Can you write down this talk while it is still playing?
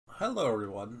Hello,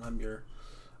 everyone. I'm your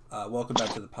welcome back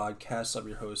to the podcast. I'm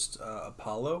your host,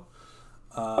 Apollo,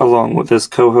 Along with his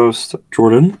co-host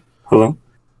Jordan. Hello.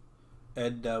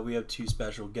 and we have two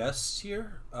special guests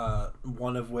here.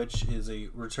 One of which is a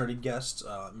returning guest,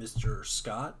 Mr.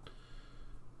 Scott.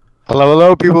 Hello,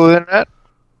 hello, people of the internet.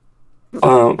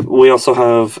 We also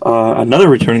have another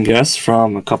returning guest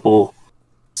from a couple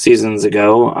seasons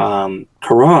ago,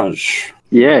 Courage.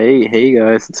 Yeah, hey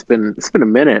guys, it's been a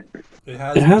minute. It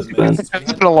has, It has been. Since we It's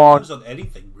hadn't been a long- on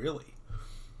anything really.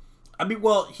 I mean,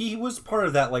 well, he was part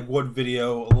of that one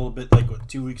video a little bit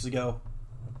 2 weeks ago,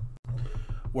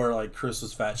 where Chris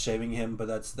was fat shaming him, but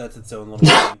that's its own little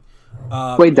thing.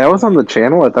 Wait, that was on the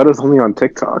channel? I thought it was only on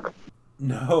TikTok.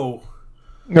 No.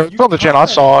 No, it's on the channel. I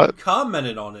saw it. You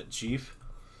commented on it, Chief.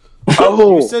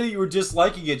 Oh, You said you were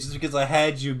disliking it just because I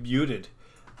had you muted.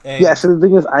 And, yeah. So the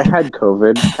thing is, I had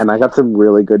COVID and I got some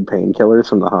really good painkillers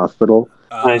from the hospital.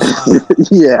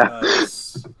 Yeah.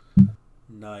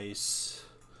 Nice.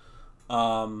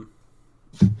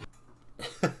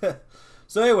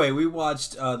 So anyway, we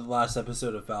watched the last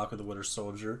episode of Falcon the Winter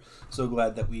Soldier. So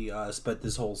glad that we spent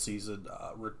this whole season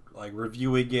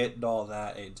reviewing it and all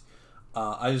that. And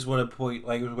I just want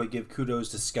to give kudos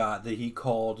to Scott that he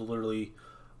called literally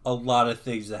a lot of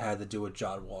things that had to do with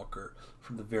John Walker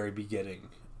from the very beginning,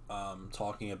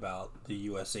 talking about the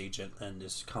U.S. agent and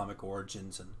his comic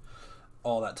origins and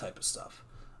all that type of stuff.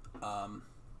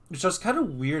 Which was kind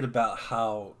of weird about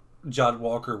how John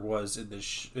Walker was in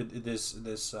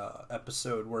this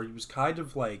episode, where he was kind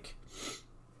of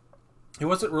he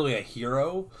wasn't really a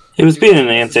hero. He was being an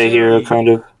anti-hero, kind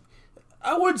of.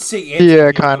 I wouldn't say anti-hero,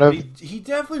 Yeah, kind of. but he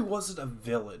definitely wasn't a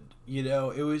villain. You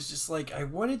know, it was just I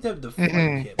wanted them to fight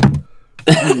him.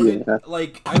 Yeah.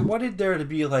 I wanted there to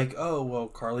be oh well,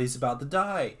 Carly's about to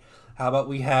die. How about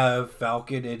we have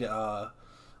Falcon and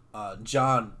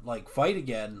John fight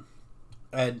again,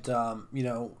 and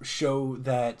show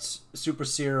that super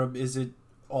serum isn't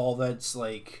all that's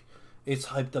it's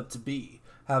hyped up to be.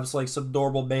 Have some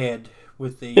normal man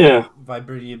with a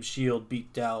vibranium shield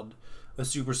beat down a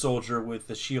super soldier with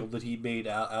a shield that he made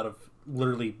out of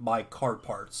literally my car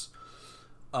parts.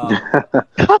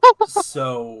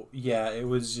 So yeah, it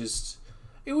was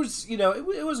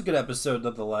a good episode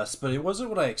nonetheless, but it wasn't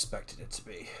what I expected it to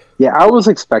be. Yeah, I was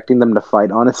expecting them to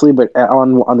fight, honestly, but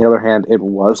on the other hand, it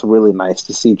was really nice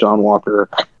to see John Walker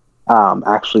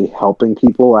actually helping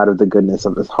people out of the goodness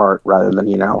of his heart, rather than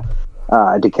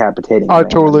decapitating. I a man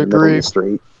totally in the middle of agree. the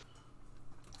street.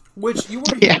 Which you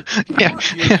were Yeah, yeah.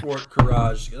 here for it,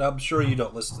 Courage, and I'm sure you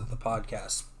don't listen to the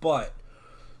podcast, but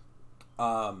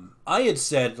I had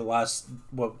said the last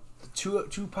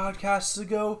two podcasts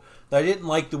ago that I didn't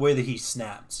like the way that he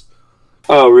snapped.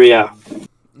 Oh, yeah.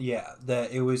 Yeah,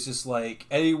 that it was just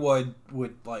anyone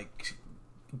would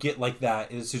get like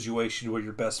that in a situation where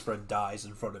your best friend dies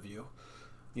in front of you.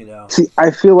 You know. See,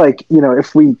 I feel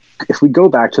if we go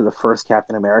back to the first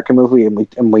Captain America movie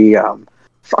and we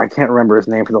I can't remember his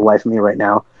name for the life of me right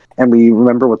now, and we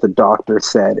remember what the doctor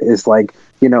said is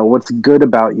what's good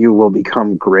about you will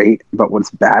become great, but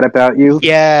what's bad about you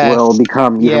will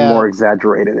become even more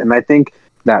exaggerated. And I think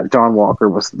that John Walker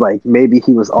was maybe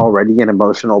he was already an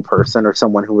emotional person or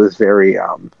someone who was very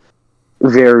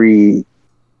very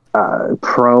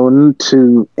prone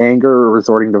to anger or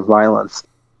resorting to violence.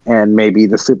 And maybe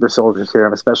the super soldier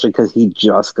serum, especially because he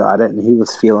just got it and he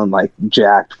was feeling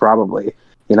jacked, probably.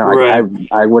 Right.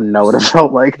 I wouldn't know what it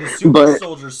felt like. The super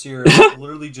soldier serum is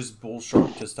literally just bullshit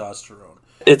testosterone.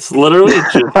 It's literally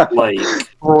just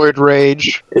Roid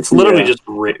rage. It's literally just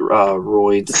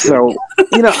roids. So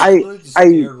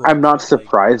I'm not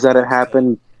surprised that it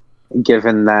happened,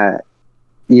 given that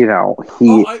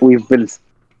we've been.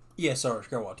 Yeah, sorry,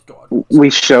 go on. We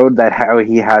showed that how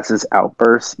he has his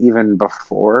outbursts even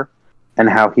before, and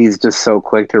how he's just so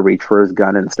quick to reach for his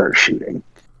gun and start shooting.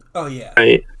 Oh yeah.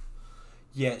 Right.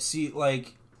 Yeah, see,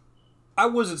 I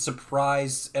wasn't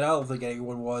surprised, and I don't think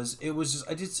anyone was. It was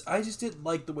just I just didn't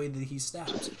like the way that he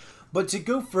snapped. But to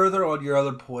go further on your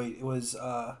other point, it was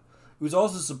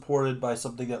also supported by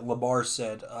something that Lamar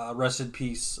said. Rest in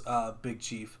peace, Big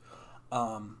Chief.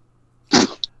 Walker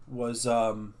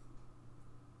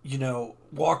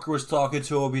was talking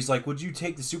to him. He's like, "Would you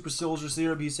take the super soldier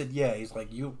serum?" He said, "Yeah." He's like,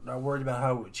 "You're not worried about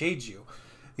how it would change you."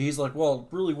 He's like, "Well,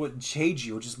 it really wouldn't change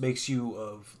you. It just makes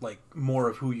you more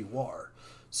of who you are."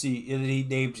 See, and he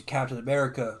named Captain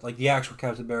America, the actual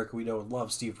Captain America we know and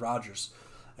love, Steve Rogers.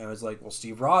 And I was like, well,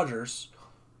 Steve Rogers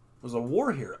was a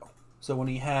war hero. So when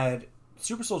he had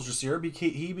Super Soldier Serum,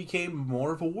 he became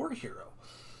more of a war hero.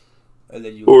 And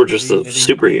then Or just a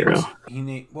superhero.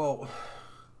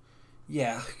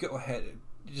 Yeah, go ahead.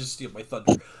 You just steal my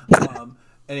thunder.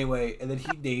 Anyway, and then he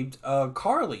named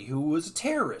Carly, who was a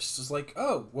terrorist. It's like,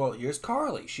 oh, well, here's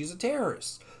Carly. She's a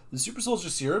terrorist. The super soldier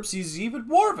serum sees even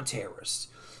more of a terrorist.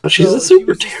 She's So a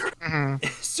super terrorist.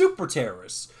 Super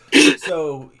terrorist.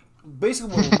 So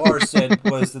basically what Lamar said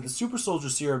was that the super soldier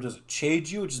serum doesn't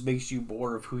change you, it just makes you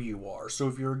more of who you are. So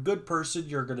if you're a good person,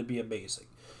 you're going to be amazing.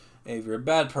 And if you're a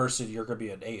bad person, you're going to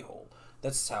be an a-hole.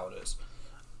 That's how it is.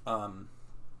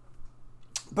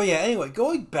 But yeah, anyway,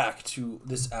 going back to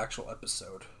this actual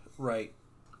episode, right?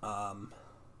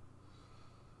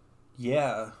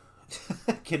 Yeah.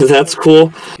 That's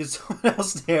cool. Can someone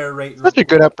else narrate? Such a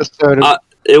good episode.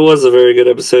 It was a very good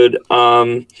episode.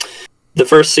 The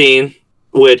first scene,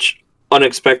 which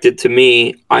unexpected to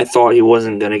me, I thought he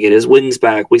wasn't going to get his wings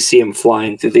back. We see him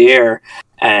flying through the air,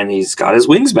 and he's got his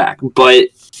wings back. But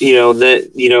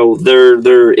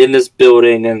they're in this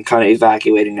building and kind of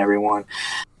evacuating everyone,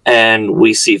 and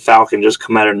we see Falcon just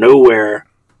come out of nowhere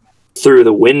through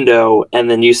the window,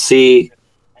 and then you see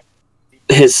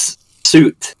his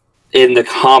suit in the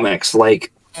comics,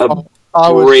 like a I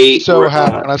was great. so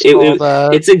happy when I saw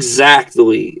that. It's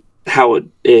exactly how it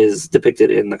is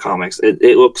depicted in the comics.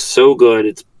 It looks so good.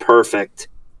 It's perfect.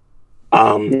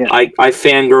 I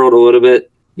fangirled a little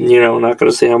bit. I'm not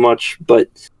going to say how much, but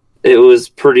it was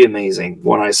pretty amazing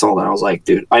when I saw that. I was like,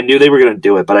 dude, I knew they were going to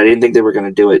do it, but I didn't think they were going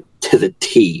to do it to the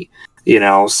T.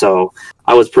 So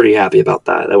I was pretty happy about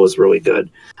that. That was really good.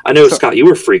 I know, Scott, you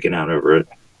were freaking out over it.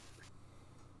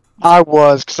 I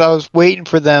was, because I was waiting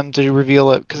for them to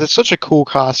reveal it, because it's such a cool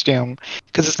costume,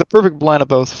 because it's the perfect blend of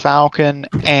both Falcon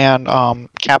and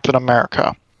Captain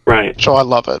America. Right. So I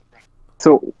love it.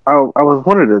 So I was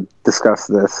wanted to discuss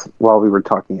this while we were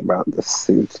talking about the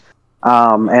suit,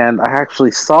 and I actually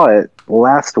saw it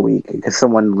last week because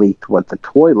someone leaked what the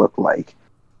toy looked like.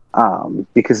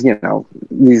 Because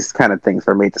these kind of things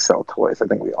are made to sell toys. I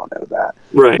think we all know that.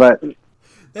 Right. But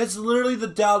that's literally the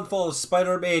downfall of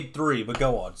Spider-Man 3, but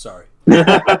go on, sorry.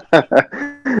 But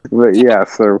yeah,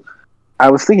 so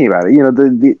I was thinking about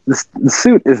it. The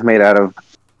suit is made out of,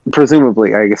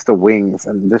 presumably, I guess the wings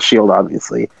and the shield,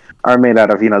 obviously, are made out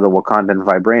of, the Wakandan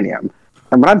vibranium.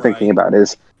 And what I'm thinking about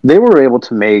is they were able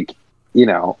to make,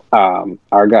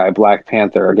 our guy, Black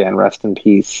Panther, again, rest in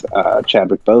peace,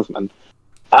 Chadwick Boseman.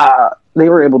 They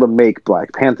were able to make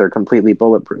Black Panther completely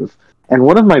bulletproof. And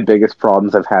one of my biggest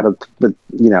problems I've had with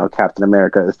Captain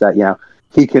America is that,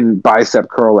 he can bicep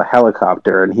curl a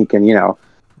helicopter and he can,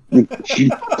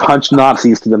 punch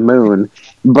Nazis to the moon,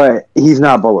 but he's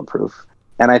not bulletproof.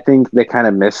 And I think they kind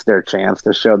of missed their chance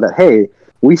to show that, hey,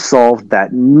 we solved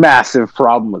that massive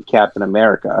problem with Captain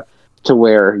America to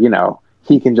where,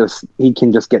 he can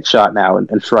just get shot now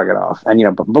and shrug it off.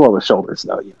 And, but below his shoulders,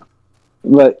 though,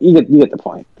 But you get the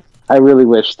point. I really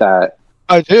wish that.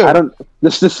 I do.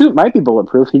 The suit might be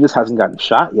bulletproof. He just hasn't gotten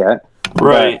shot yet.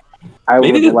 Right.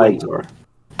 Maybe the wings are.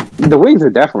 The wings are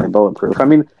definitely bulletproof. I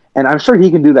mean, and I'm sure he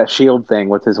can do that shield thing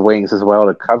with his wings as well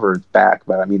to cover his back.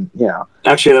 But I mean,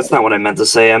 Actually, that's not what I meant to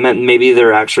say. I meant maybe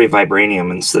they're actually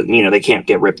vibranium, and they can't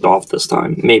get ripped off this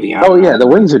time. Maybe. The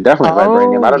wings are definitely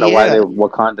vibranium. I don't know why they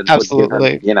Wakandans Absolutely.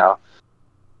 would give him.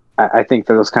 I think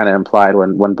that was kind of implied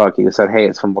when Bucky said, "Hey,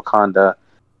 it's from Wakanda."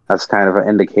 That's kind of an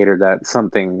indicator that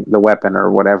the weapon or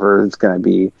whatever, is going to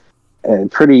be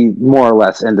pretty more or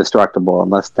less indestructible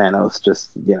unless Thanos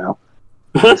just,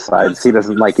 decides he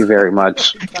doesn't like you very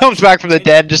much. Comes back from the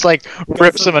dead, just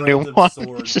rips him a new one.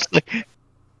 Just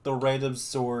the random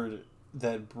sword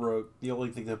that broke, the only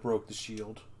thing that broke the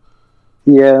shield.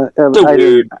 Yeah,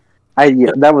 weird.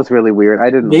 That was really weird. I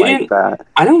didn't like that.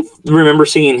 I don't remember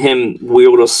seeing him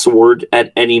wield a sword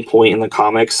at any point in the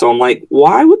comics, so I'm like,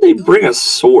 why would they bring a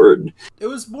sword? It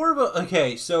was more of a...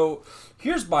 Okay, so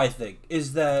here's my thing,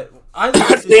 is that...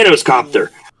 Thanos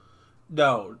copter.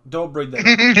 No, don't bring that up.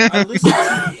 I listened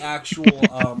to the actual...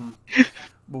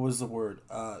 what was the word?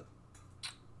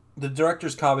 The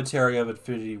director's commentary of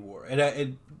Infinity War.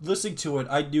 And listening to it,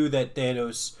 I knew that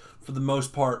Thanos, for the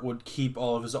most part, would keep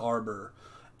all of his armor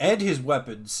and his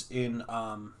weapons in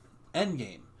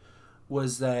Endgame.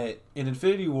 Was that in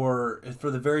Infinity War, for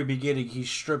the very beginning, he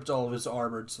stripped all of his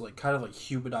armor to kind of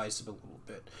humanize him a little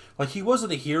bit. He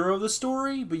wasn't a hero of the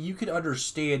story, but you could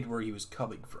understand where he was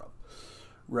coming from,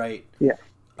 right? Yeah.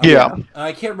 Yeah.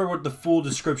 I can't remember what the full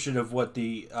description of what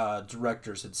the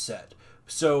directors had said.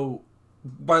 So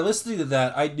by listening to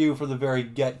that, I knew from the very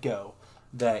get-go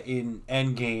that in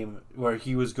Endgame, where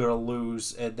he was going to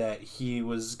lose and that he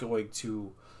was going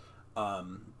to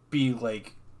be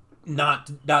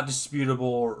not disputable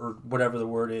or whatever the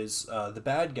word is, the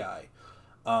bad guy,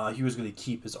 he was going to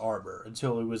keep his armor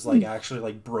until it was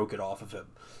actually broke it off of him.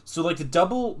 So the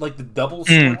double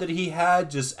sword that he had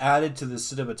just added to the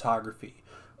cinematography,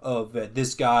 of that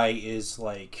this guy is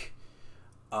like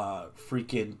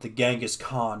freaking the Genghis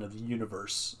Khan of the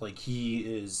universe. Like, he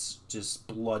is just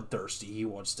bloodthirsty. He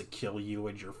wants to kill you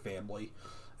and your family.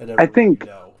 And I think. You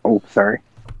know. Oh, sorry.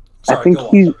 Sorry, I think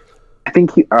he. I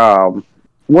think he.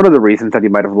 One of the reasons that he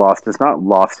might have not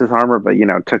lost his armor, but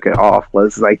took it off,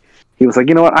 was like he was like,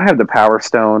 you know what? I have the Power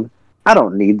Stone. I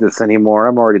don't need this anymore.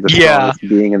 I'm already the strongest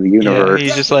being in the universe. Yeah,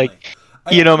 he's just like,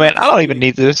 man, I don't even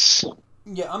need this.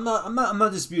 Yeah, I'm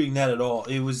not disputing that at all.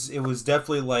 It was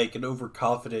definitely like an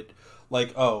overconfident,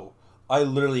 like, oh, I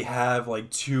literally have like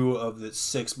 2 of the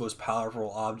 6 most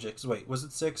powerful objects. Wait, was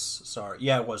it 6? Sorry,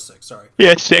 yeah, it was 6. Sorry,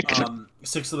 yeah, 6.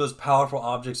 6 of the most powerful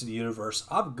objects in the universe.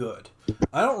 I'm good.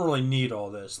 I don't really need all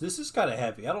this. This is kind of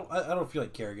heavy. I don't feel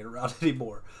like carrying it around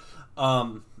anymore.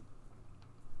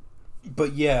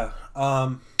 But yeah.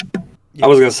 I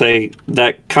was gonna say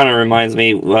that kind of reminds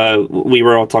me. We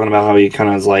were all talking about how he kind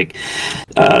of is like,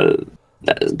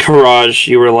 Courage.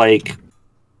 You were like,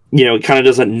 kind of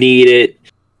doesn't need it,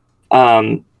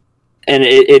 and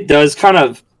it does kind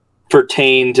of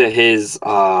pertain to his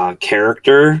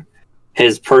character,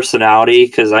 his personality.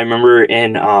 Because I remember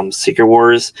in Secret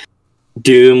Wars,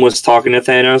 Doom was talking to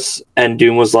Thanos, and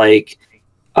Doom was like,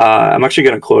 I'm actually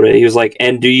going to quote it. He was like,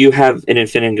 and do you have an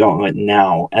Infinity Gauntlet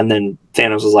now? And then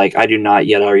Thanos was like, I do not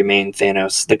yet. I remain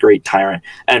Thanos, the great tyrant.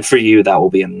 And for you, that will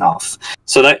be enough.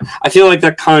 So that, I feel like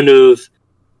that kind of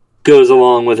goes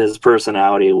along with his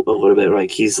personality a little bit.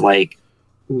 Like, he's like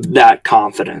that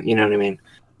confident. You know what I mean?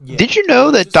 Yeah. Did you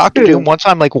know that Doctor Doom one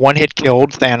time like one hit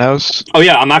killed Thanos? Oh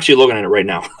yeah, I'm actually looking at it right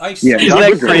now. Yeah, isn't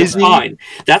that crazy? Fine.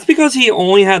 That's because he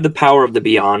only had the power of the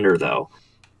Beyonder, though.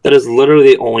 That is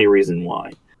literally the only reason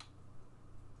why.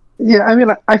 Yeah, I mean,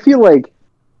 I feel like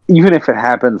even if it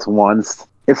happens once,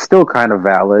 it's still kind of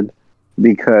valid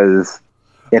because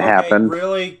it happened.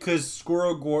 Really? Because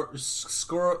Squirrel,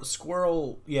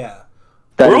 yeah.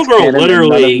 Squirrel Girl literally.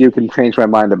 None of you can change my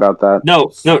mind about that.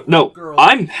 No.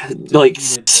 I'm like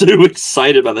so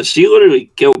excited about that. She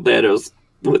literally killed Thanos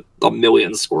with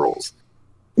 1,000,000 squirrels.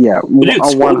 Yeah,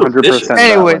 100%.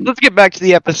 Anyway, let's get back to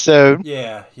the episode.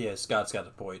 Yeah, Scott's got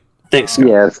the point. Thanks, Scott.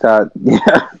 Yeah, Scott.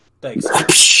 Yeah. Thanks.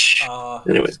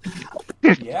 Anyways.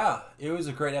 Yeah, it was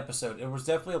a great episode. There was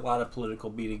definitely a lot of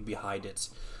political meaning behind it.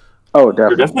 Oh,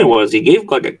 definitely. There definitely was. He gave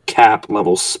like a Cap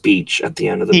level speech at the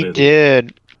end of the movie. He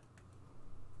did.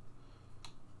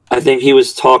 I think he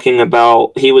was talking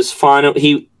about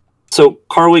so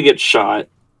Carly gets shot,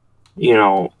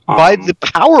 by the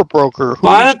power broker.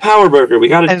 By the power broker.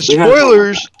 And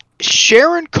spoilers,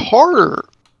 Sharon Carter,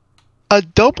 a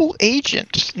double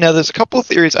agent. Now, there's a couple of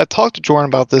theories. I talked to Jordan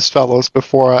about this, fellows,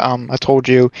 before I told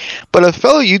you. But a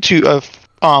fellow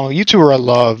YouTuber I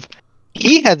love,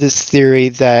 he had this theory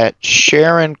that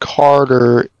Sharon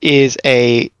Carter is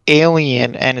a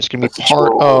alien and is going to be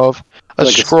part of a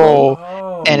scroll.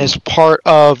 And is part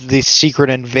of the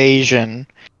secret invasion.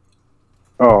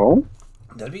 Oh,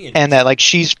 that'd be and that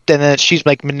she's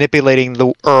like manipulating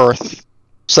the Earth,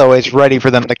 so it's ready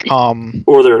for them to come,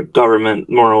 or their government,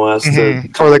 more or less,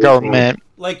 or the government,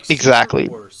 like exactly,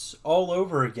 Wars, all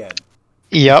over again.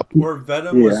 Yep. Where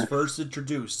Venom was first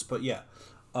introduced, but yeah.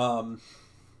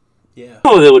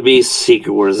 Oh, that would be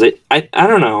Secret Wars. I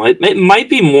don't know. It might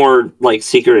be more like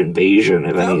Secret Invasion,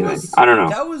 if anything. I don't know.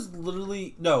 That was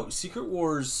literally Secret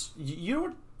Wars. You know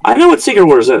what? I know what Secret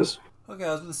Wars is. Okay,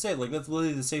 I was gonna say that's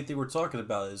literally the same thing we're talking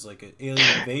about. Is like an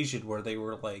alien invasion where they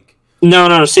were like.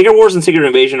 No. Secret Wars and Secret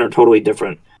Invasion are totally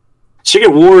different. Secret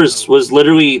Wars was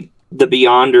literally the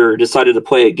Beyonder decided to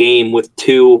play a game with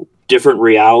 2 different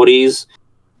realities.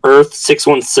 Earth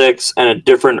 616 and a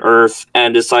different Earth,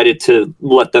 and decided to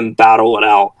let them battle it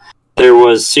out. There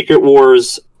was Secret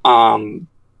Wars, I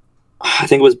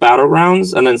think it was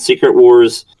Battlegrounds, and then Secret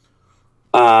Wars,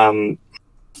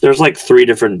 there's like 3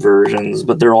 different versions,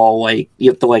 but they're all like, you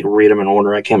have to like read them in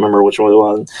order. I can't remember which one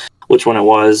it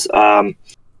was.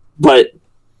 But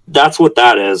that's what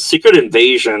that is. Secret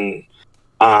Invasion,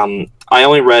 I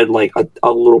only read like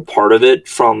a little part of it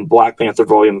from Black Panther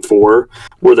Volume 4,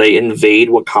 where they invade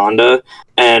Wakanda,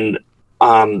 and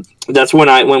that's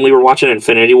when we were watching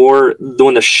Infinity War,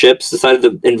 when the ships decided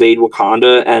to invade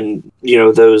Wakanda, and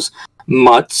those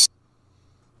mutts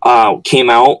came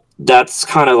out. That's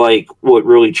kind of like what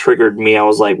really triggered me. I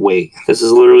was like, wait, this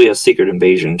is literally a secret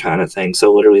invasion kind of thing.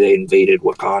 So literally they invaded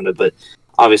Wakanda, but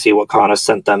obviously Wakanda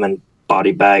sent them in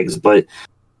body bags, but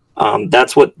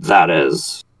that's what that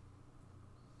is.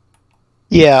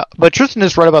 Yeah, but Tristan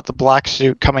is right about the black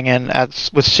suit coming in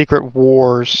with Secret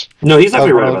Wars. No, he's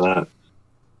definitely right about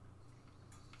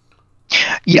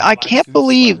that. Yeah, I can't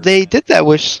believe they did that.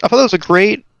 I thought that was a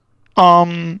great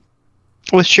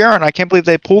with Sharon. I can't believe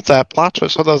they pulled that plot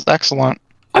twist. So that was excellent.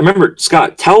 I remember,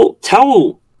 Scott,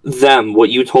 tell them what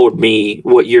you told me,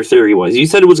 what your theory was. You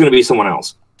said it was going to be someone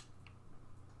else.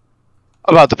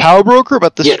 About the Power Broker?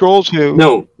 About the Skrulls who...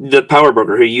 No, the Power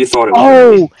Broker who you thought it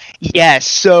was. Oh, yes.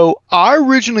 So I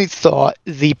originally thought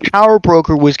the Power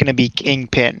Broker was going to be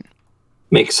Kingpin.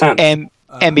 Makes sense. And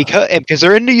because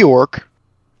they're in New York,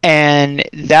 and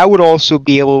that would also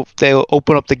be able... They'll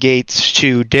open up the gates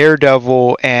to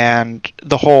Daredevil and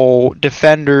the whole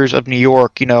Defenders of New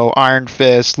York, you know, Iron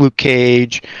Fist, Luke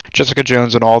Cage, Jessica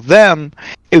Jones, and all of them.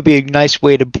 It would be a nice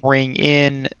way to bring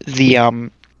in the...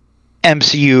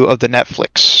 MCU of the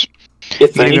Netflix.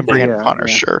 If you can even bring in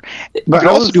Punisher. But you could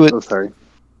also do it.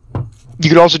 You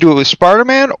could also do it with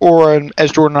Spider-Man, or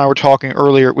as Jordan and I were talking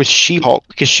earlier, with She-Hulk,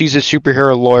 because she's a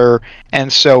superhero lawyer,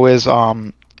 and so is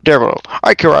Daredevil. All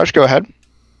right, Kiraj, go ahead.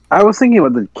 I was thinking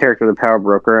about the character of the Power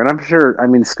Broker, and I'm sure. I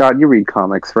mean, Scott, you read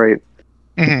comics, right?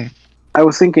 Mm-hmm. I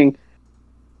was thinking.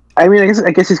 I mean, I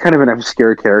guess he's kind of an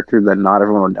obscure character that not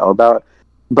everyone would know about.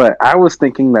 But I was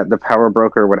thinking that the Power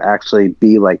Broker would actually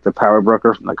be like the Power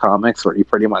Broker from the comics, where you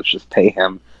pretty much just pay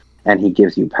him and he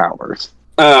gives you powers.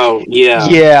 Oh, yeah.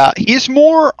 Yeah, he's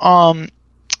more,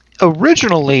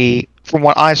 originally, from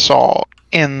what I saw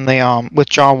in the, with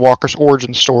John Walker's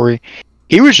origin story,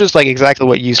 he was just like exactly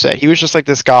what you said. He was just like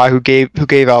this guy who gave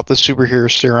out the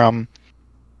superhero serum,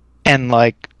 and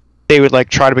like, they would like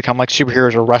try to become like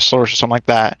superheroes or wrestlers or something like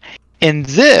that. In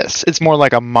this, it's more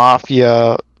like a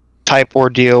mafia type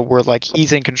ordeal where like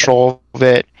he's in control of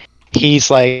it. He's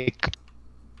like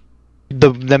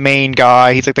the main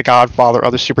guy. He's like the godfather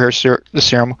of the superhero the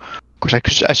serum. Of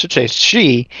course, I should say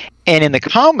she. And in the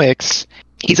comics,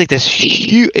 he's like this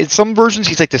huge. In some versions,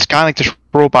 he's like this guy like this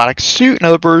robotic suit. In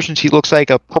other versions, he looks like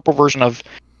a purple version of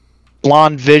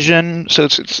Blonde Vision. So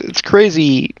it's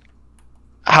crazy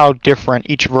how different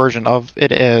each version of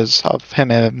it is, of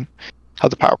him and how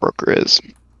the Power Broker is.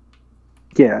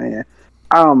 Yeah.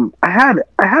 I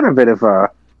had a bit of a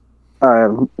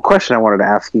question I wanted to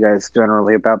ask you guys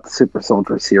generally about the Super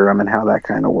Soldier Serum and how that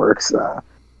kind of works.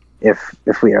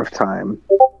 If we have time.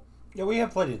 Yeah, we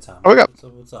have plenty of time. Oh, yeah. So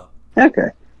what's up? Okay.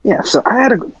 Yeah.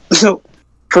 So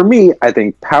for me, I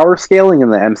think power scaling in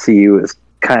the MCU is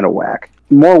kind of whack.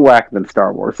 More whack than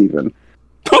Star Wars, even.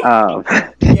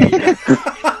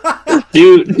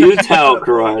 Do tell,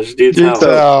 Courage. Do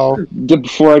tell.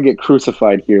 Before I get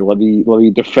crucified here, let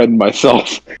me defend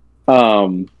myself.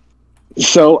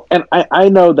 So, and I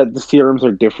know that the serums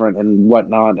are different and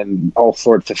whatnot and all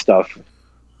sorts of stuff,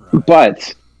 right.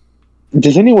 But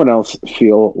does anyone else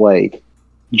feel like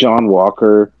John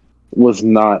Walker was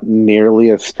not nearly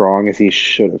as strong as he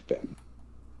should have been?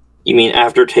 You mean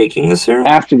after taking the serum?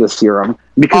 After the serum,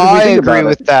 because I agree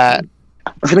with that.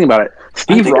 Think about it.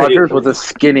 Steve Rogers was a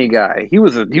skinny guy. He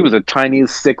was a tiny,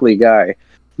 sickly guy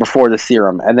before the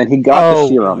serum, and then he got the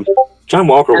serum. John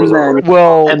Walker was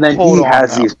and then he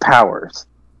has these powers.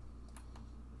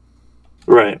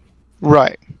 Right.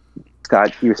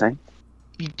 Scott, you were saying?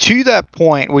 To that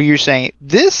point where you're saying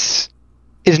this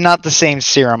is not the same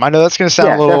serum. I know that's going to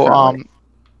sound a little definitely.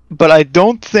 But I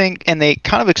don't think, and they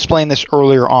kind of explained this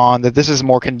earlier on, that this is a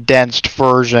more condensed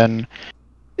version.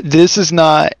 This is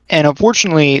not, and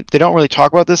unfortunately, they don't really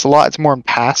talk about this a lot. It's more in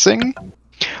passing.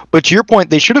 But to your point,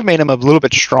 they should have made him a little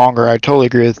bit stronger. I totally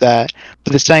agree with that.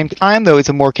 But at the same time, though, it's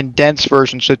a more condensed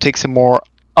version, so it takes a more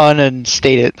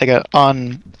unstated, like a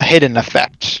hidden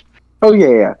effect. Oh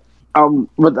yeah.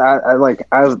 But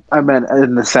I meant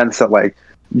in the sense that like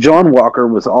John Walker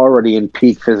was already in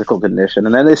peak physical condition,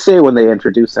 and then they say when they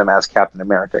introduce him as Captain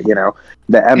America, you know,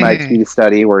 the MIT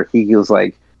study where he was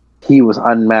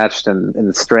unmatched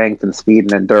in strength and speed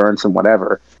and endurance and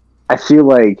whatever. I feel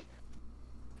like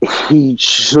he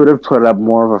should have put up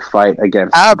more of a fight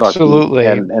against Absolutely.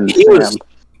 Bucky and he Sam. Was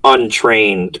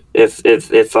untrained,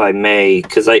 if I may,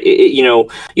 because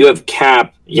you have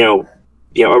Cap,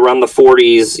 around the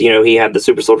 40s, he had the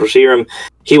super soldier serum.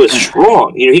 He was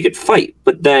strong, he could fight.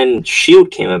 But then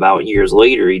SHIELD came about years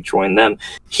later. He joined them.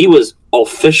 He was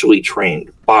officially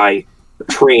trained by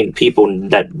trained people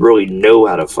that really know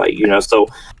how to fight. So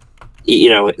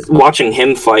watching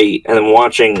him fight and then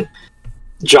watching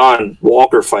John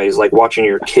Walker fight is like watching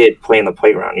your kid play in the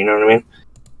playground. You know what I mean?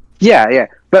 Yeah.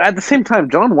 But at the same time,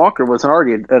 John Walker was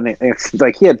already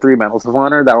like he had 3 medals of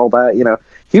honor, all that.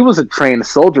 He was a trained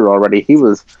soldier already.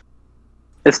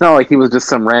 It's not like he was just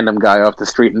some random guy off the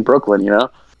street in Brooklyn.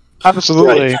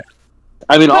 Absolutely. Right.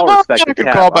 I mean, all respect to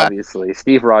Cap, obviously.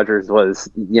 Steve Rogers was,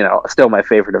 still my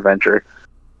favorite Avenger.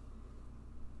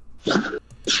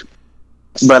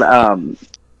 But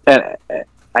and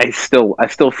I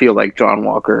still feel like John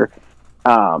Walker.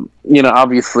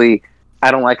 Obviously, I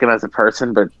don't like him as a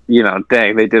person, but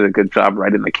dang, they did a good job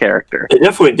writing the character. They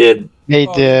definitely did. They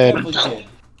did. They definitely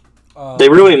did. They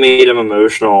really made him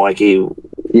emotional, like he in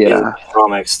Yeah.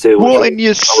 comics too. Well, which and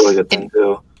is a really good thing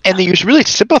too. And you really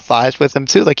sympathize with him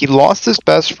too. Like, he lost his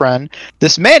best friend.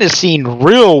 This man has seen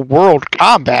real world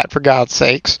combat, for God's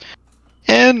sakes,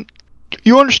 and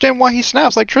you understand why he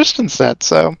snaps, like Tristan said.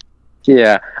 So.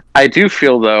 Yeah, I do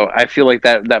feel though. I feel like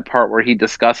that part where he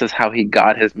discusses how he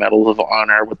got his medals of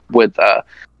honor with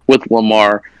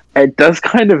Lamar. It does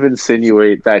kind of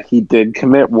insinuate that he did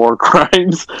commit war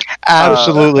crimes.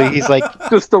 Absolutely, he's like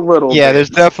just a little. Yeah, bit. there's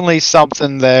definitely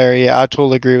something there. Yeah, I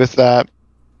totally agree with that.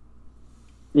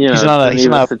 He's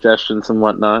not suggestions and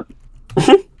whatnot.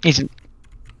 He's.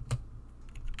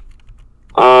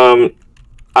 I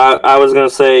was gonna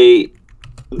say.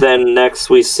 Then next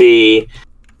we see.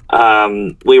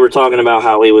 We were talking about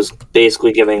how he was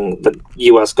basically giving the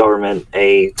U.S. government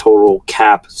a total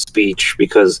cap speech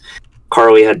because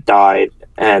Carly had died,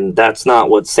 and that's not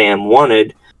what Sam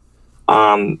wanted.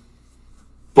 But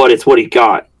it's what he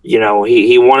got.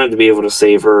 He wanted to be able to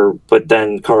save her, but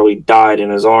then Carly died in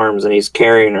his arms, and he's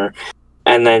carrying her,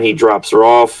 and then he drops her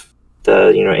off.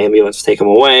 The ambulance take her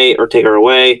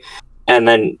away, and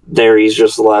then there he's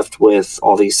just left with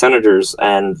all these senators,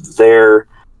 and they're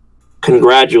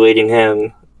congratulating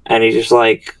him, and he's just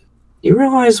like, you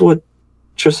realize what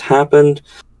just happened?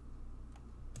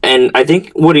 And I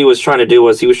think what he was trying to do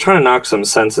was he was trying to knock some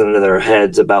sense into their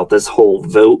heads about this whole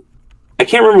vote. I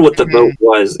can't remember what the vote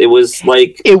was. It was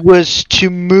like it was to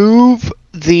move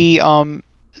the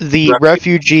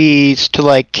refugees to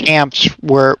like camps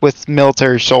where with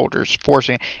military soldiers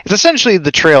forcing. It's essentially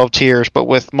the Trail of Tears, but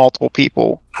with multiple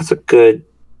people. That's a good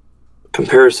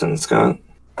comparison, Scott.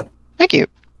 Thank you.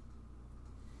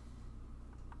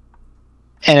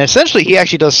 And essentially, he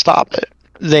actually does stop it.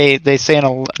 They say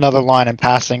in another line in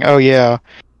passing, "Oh yeah,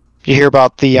 you hear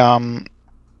about the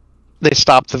they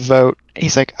stopped the vote."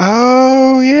 He's like,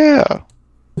 "Oh yeah."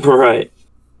 Right.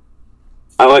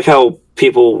 I like how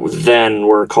people then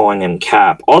were calling him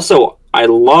Cap. Also, I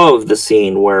love the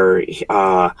scene where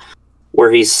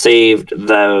he saved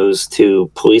those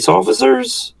two police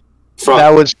officers from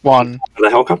that was one. The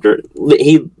helicopter.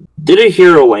 He did a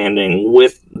hero landing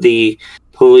with the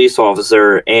police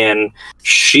officer and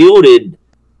shielded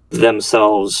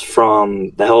themselves from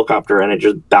the helicopter, and it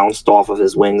just bounced off of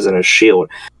his wings and his shield.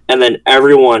 And then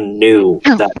everyone knew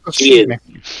that he is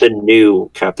the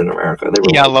new Captain America. They were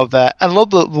I love that. I love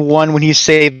the one when he's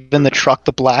saving the truck.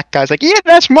 The black guy's like, "Yeah,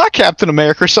 that's my Captain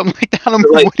America," or something like that. I don't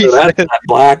remember what he that's said. that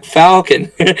Black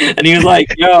Falcon, and he was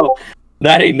like, "Yo,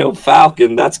 that ain't no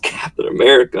Falcon. That's Captain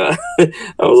America." I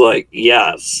was like,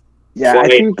 "Yes." Yeah,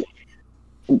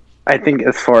 I think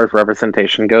as far as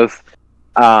representation goes,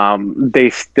 they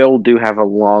still do have a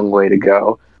long way to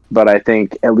go. But I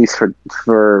think, at least for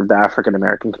the African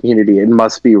American community, it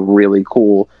must be really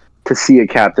cool to see a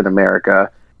Captain America.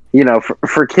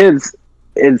 For kids,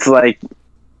 it's like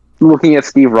looking at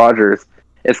Steve Rogers.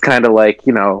 It's kind of like,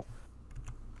 you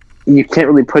can't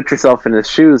really put yourself in his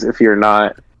shoes if you're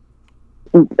not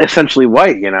essentially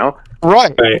white,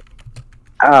 Right.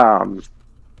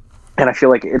 And I feel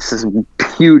like it's this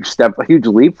huge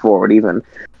leap forward. Even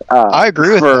I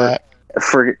agree with that.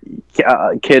 For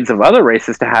kids of other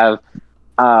races to have,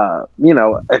 a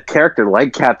character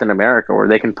like Captain America where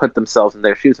they can put themselves in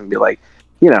their shoes and be like,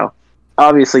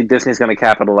 obviously Disney's going to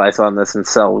capitalize on this and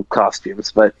sell costumes,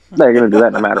 but they're going to do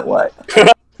that no matter what.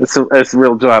 It's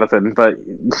real, Jonathan, but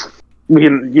you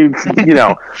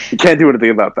can't do anything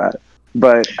about that.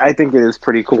 But I think it is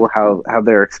pretty cool how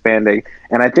they're expanding,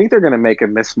 and I think they're going to make a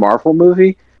Miss Marvel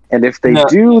movie. And if they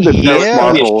do the Miss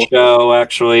Marvel show,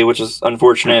 actually, which is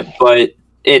unfortunate, but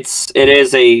it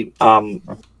is a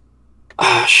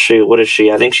shoot, what is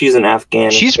she? I think she's an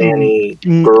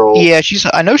Afghanistani girl. Yeah,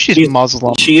 I know she's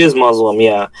Muslim. She is Muslim,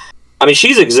 yeah. I mean,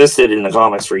 she's existed in the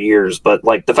comics for years, but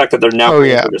like the fact that they're now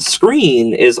putting her to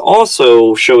screen is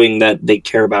also showing that they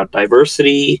care about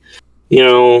diversity.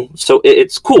 So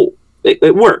it's cool.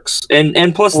 It works,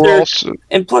 and plus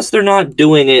they're not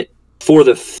doing it for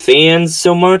the fans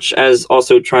so much as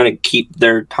also trying to keep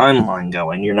their timeline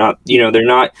going. You're not, they're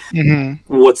not. Mm-hmm.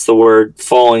 What's the word?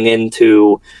 Falling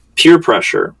into peer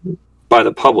pressure by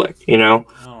the public. I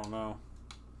don't know.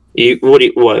 What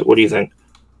do you think?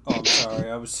 Oh, I'm sorry.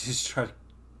 I was just trying to.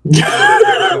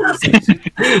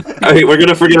 All right, we're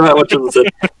gonna forget about what you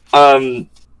said.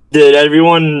 Did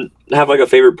everyone have like a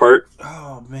favorite part?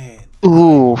 Oh man.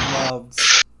 Ooh.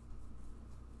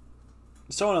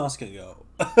 Someone else can go.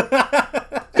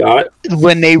 Go Scott?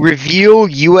 When they reveal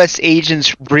U.S.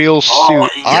 Agent's real suit,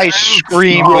 I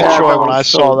screamed with joy when I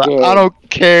saw that. good. I don't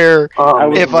care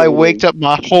if I really- waked up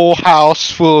my whole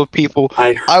house full of people.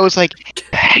 I was like,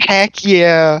 heck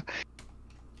yeah,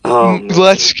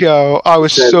 let's go. I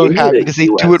was so happy because they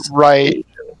do it right.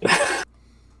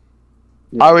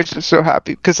 I was just so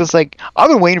happy because it's like, I've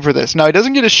been waiting for this. Now, he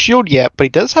doesn't get a shield yet, but he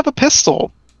does have a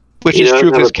pistol, which is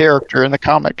true of his character in the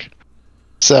comic.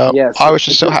 So, Yes. I was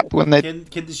just so happy when they...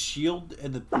 Can the shield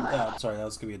and the... I'm sorry, that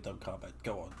was going to be a dumb comment.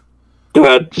 Go on. Go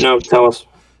ahead. No, tell us.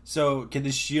 So, can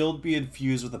the shield be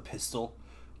infused with a pistol?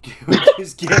 Can we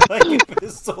just get, like, a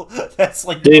pistol that's,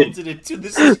 like, bolted into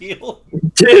the shield?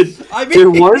 Dude, I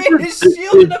mean, he made his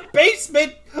shield in a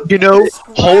basement! You know,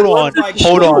 hold on. Go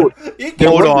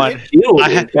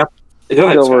ahead,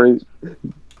 Don't worry.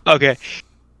 Okay.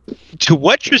 To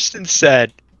what Tristan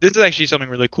said, this is actually something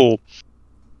really cool.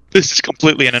 This is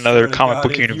completely in another comic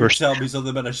book universe. If you tell me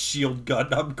something about a shield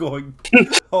gun, I'm going,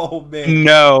 oh man.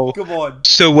 No. Come on.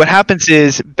 So what happens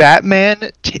is,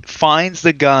 Batman finds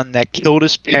the gun that killed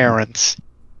his parents,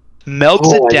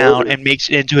 melts it down, and makes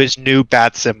it into his new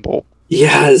bat symbol.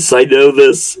 Yes, I know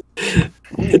this.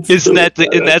 Isn't that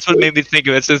and that's what made me think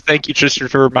of it. So thank you, Tristan,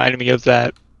 for reminding me of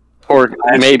that. Or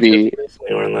maybe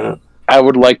learn that. I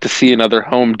would like to see another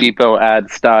Home Depot ad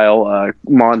style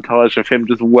montage of him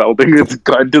just welding his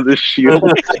gun to the shield.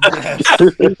 You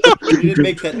didn't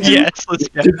make that. Yes, let's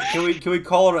go. Can we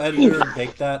call our editor and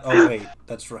make that? Oh wait,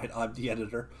 that's right. I'm the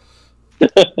editor.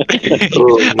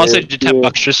 I'll send you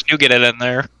 $10, Tristan. You get it in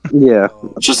there. Yeah.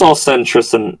 Just all send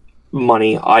Tristan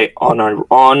money.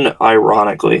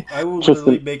 Ironically. I will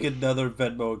literally make another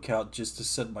Venmo account just to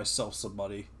send myself some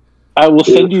money. I will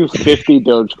send you 50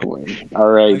 Dogecoin.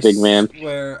 All right, big man. I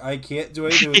swear I can't do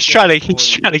anything. He's trying to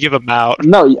give them out.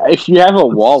 No, if you have a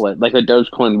wallet, like a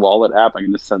Dogecoin wallet app, I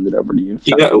can just send it over to you.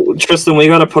 Tristan, we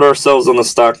got to put ourselves on the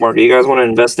stock market. You guys want to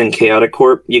invest in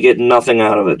Chaoticcorp? You get nothing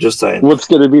out of it. Just saying. What's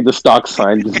going to be the stock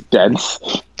sign? Just dense.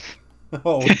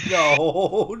 Oh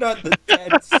no, not the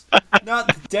dense. Not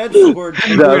the dense word.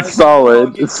 That's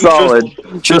solid. It's solid.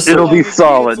 It'll be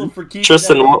solid.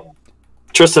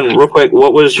 Tristan, real quick,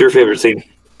 what was your favorite scene?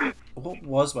 What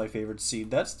was my favorite scene?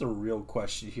 That's the real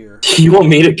question here. You want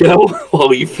me to go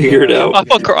while you figure it out?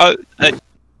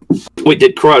 Wait,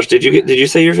 did you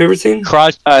say your favorite scene?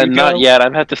 Crush, not yet.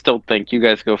 I'd have to still think. You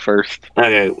guys go first.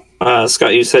 Okay,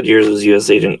 Scott, you said yours was U.S.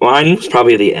 Agent. Mine was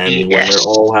probably the end when they're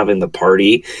all having the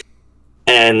party,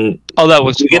 and that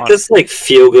was you get this like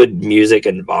feel good music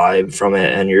and vibe from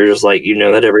it, and you're just like, you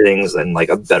know that everything's in like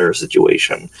a better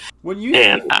situation. When you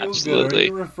and feel good, are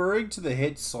you referring to the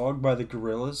hit song by the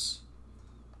Gorillaz?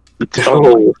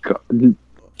 Oh, God.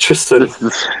 Tristan.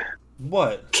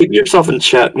 What? Keep yourself in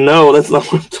check. No, that's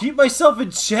not what... Keep myself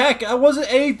in check? I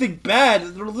wasn't anything bad.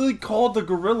 They're literally called the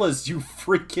Gorillaz, you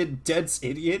freaking dense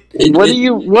idiot.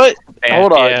 What?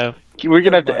 Hold on. Yeah. We're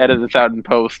gonna have to edit this out in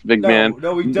post, big man.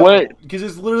 No, we don't. What? Because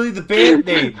it's literally the band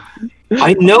name.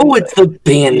 I know it's the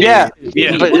band name.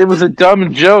 Yeah, but it was a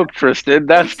dumb joke, Tristan.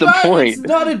 That's the point. It's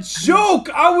not a joke.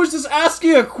 I was just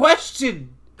asking a question.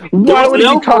 Why would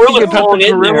you be talking about the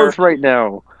Gorillaz right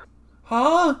now?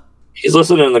 Huh? He's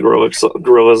listening to the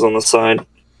Gorillaz on the side.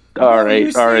 All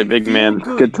right, big man.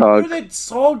 Good talk. You know that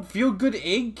song, Feel Good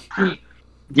Inc.?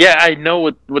 Yeah, I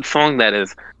know what song that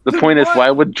is. The point is,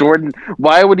 why would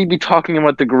he be talking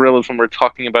about the Gorillaz when we're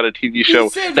talking about a TV show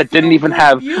that didn't even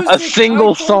have a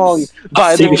single song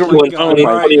by the Gorillaz? Oh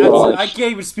my God. I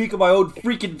can't even speak on my own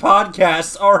freaking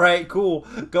podcast. All right, cool.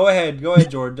 Go ahead,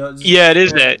 Jordan. Yeah, it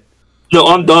is that. No,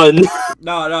 I'm done.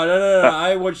 No.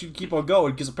 I want you to keep on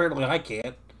going because apparently I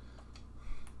can't.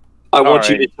 I want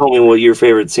you to tell me what your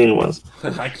favorite scene was.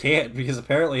 I can't because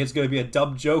apparently it's going to be a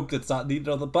dumb joke that's not needed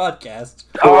on the podcast.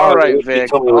 All right,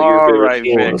 Vic. All right,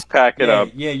 Vic. Pack it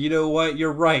up. Yeah, you know what?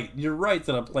 You're right. You're right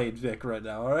that I'm playing Vic right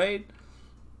now. All right.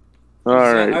 All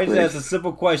right. I just asked a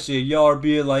simple question. Y'all are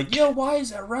being like, "Yo, why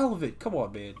is that relevant?" Come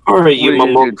on, man. All right, you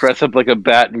mom. Dress up like a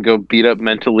bat and go beat up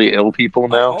mentally ill people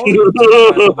now.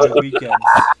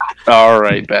 All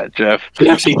right, Bat Jeff. He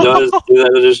actually does do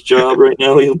that at his job right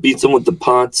now. He'll beat them with the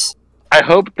pots. I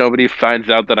hope nobody finds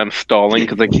out that I'm stalling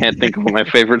because I can't think of what my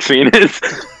favorite scene is.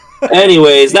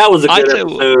 Anyways, that was a good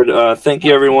episode. Thank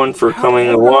you, everyone, for coming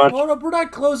to watch. Hold up, we're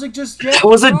not closing just yet. That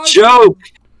was a joke.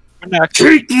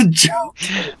 Take the joke.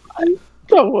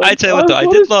 I tell you what, though, I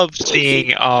did love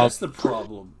seeing. That's the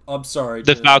problem. I'm sorry.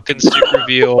 The Falcon suit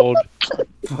revealed.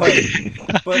 But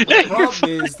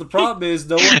the problem is,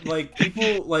 no one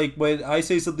people when I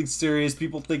say something serious,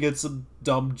 people think it's a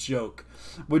dumb joke.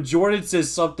 When Jordan says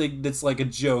something that's like a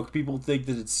joke, people think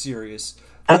that it's serious.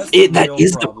 That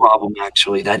is the problem,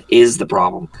 actually. That is the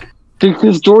problem.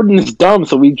 Because Jordan is dumb,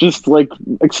 so we just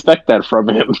expect that from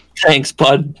him. Thanks,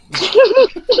 bud.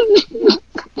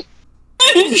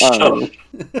 Shut up.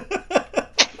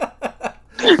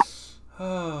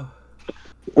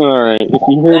 All right. If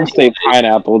you hear him say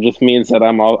pineapple, just means that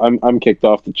I'm kicked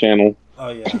off the channel. Oh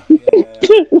yeah.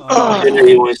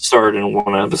 He only started in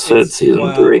one episode,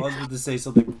 season 3. I was about to say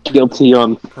something. Guilty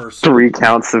on 3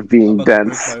 counts of being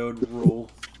dense. My own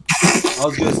rule. I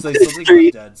was gonna say something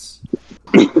about dense.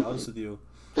 To be honest with you,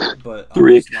 but I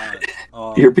was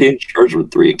not. You're being charged with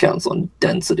 3 accounts on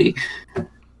density.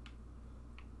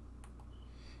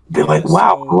 Be like,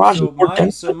 wow, Garage is more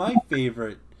dense. So my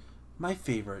favorite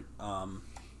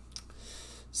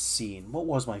scene. What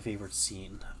was my favorite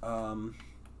scene?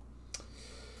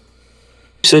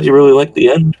 You said you really liked the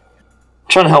end. I'm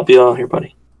trying to help you out here,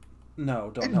 buddy.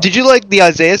 No, don't. Did you like the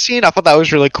Isaiah scene? I thought that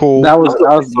was really cool. That was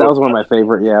one of my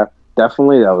favorite. Yeah,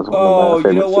 definitely that was one of my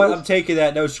favorite. You know what? Scenes. I'm taking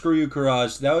that. No, screw you,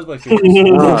 Courage. That was my favorite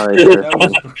scene.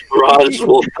 Courage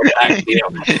will come back to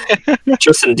you.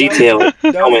 Just in detail.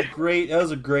 That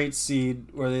was a great scene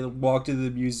where they walked into the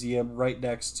museum right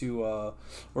next to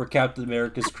where Captain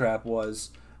America's crap was.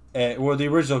 Or the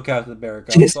original Captain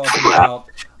America. I'm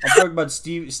talking about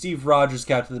Steve Rogers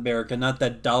Captain America, not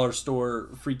that dollar store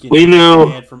freaking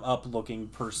man from Up looking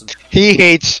person. He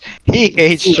hates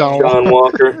John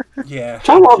Walker. Yeah.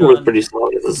 John Walker was pretty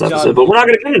solid in this episode, but we're not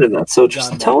going to get into that, so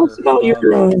just tell us about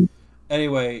your...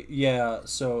 Anyway, yeah,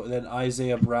 so then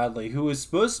Isaiah Bradley, who is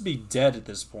supposed to be dead at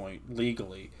this point,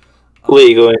 legally.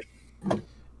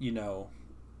 You know...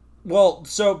 Well,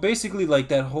 so basically,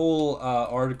 that whole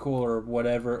article or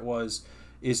whatever it was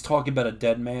is talking about a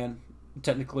dead man,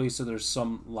 technically. So there's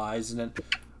some lies in it,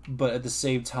 but at the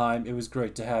same time, it was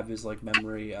great to have his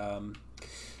memory,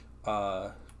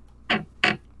 put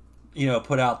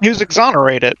out. He was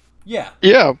exonerated. Yeah.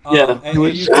 Yeah. And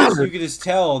you could just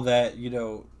tell that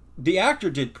the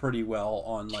actor did pretty well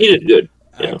on he did good.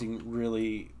 Acting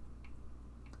really.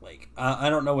 I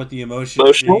don't know what the emotion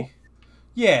would be.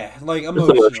 Yeah,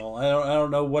 emotional. I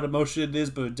don't know what emotion it is,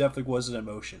 but it definitely was an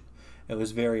emotion. It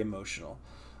was very emotional.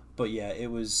 But yeah, it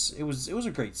was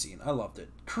a great scene. I loved it.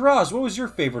 Karaz, what was your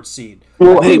favorite scene?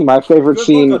 Well, my favorite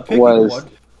scene was...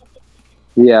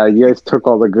 Yeah, you guys took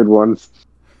all the good ones.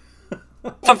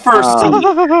 The first scene.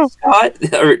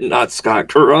 Scott, or not Scott,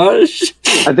 Courage.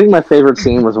 I think my favorite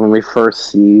scene was when we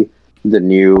first see the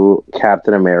new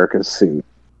Captain America suit.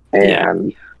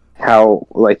 And how,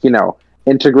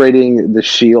 integrating the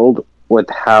shield with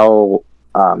how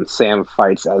Sam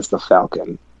fights as the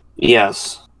Falcon.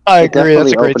 Yes. I agree.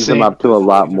 That's a great opens scene. him up to a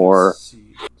lot more.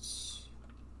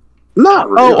 Not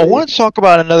really. Oh, I want to talk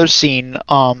about another scene.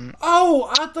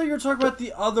 Oh, I thought you were talking about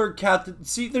the other Captain.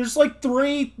 See, there's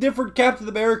 3 different Captain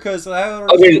Americas. And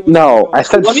I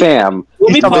said Sam.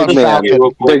 Let me put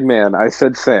this Big man. I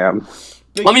said Sam.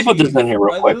 Let me put this in here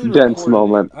real quick. Dense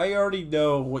moment. I already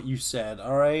know what you said,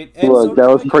 alright? Look, that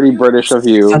was pretty British of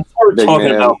you, big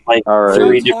man. Alright.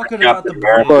 3 different Captain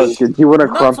Americas. Look, do you want a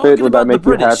crumpet? Would that make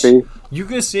you happy? You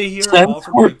can sit here and offer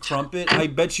me a crumpet. I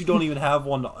bet you don't even have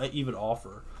one to even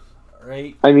offer.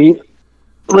 Alright? I mean,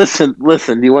 listen,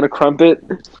 do you want a crumpet?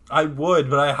 I would,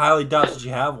 but I highly doubt that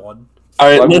you have one.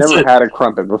 Right, I've never had a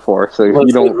crumpet before, so if you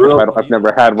don't. I've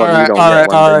never had one. You don't get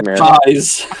one, big man.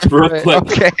 Guys, real quick.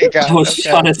 Okay, guys. I was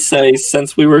trying to say,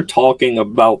 since we were talking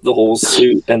about the whole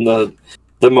suit and the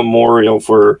memorial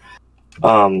for,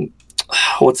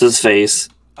 what's his face?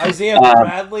 Isaiah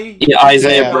Bradley. Yeah,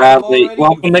 Isaiah Bradley.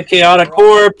 Welcome to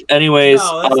Chaoticcorp. Anyways,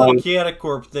 no, that's not a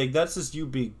Chaoticcorp thing. That's just you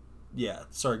being. Yeah,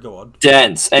 sorry, go on.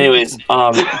 Dense. Anyways,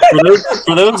 for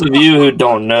those of you who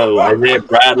don't know, Isaiah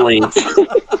Bradley actually.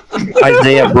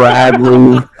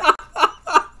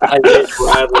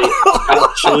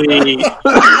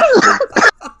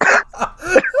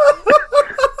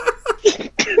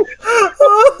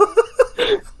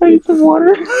 I need some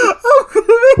water. I'm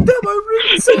gonna make that my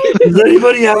ringtone. Does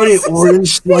anybody have any orange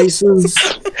slices?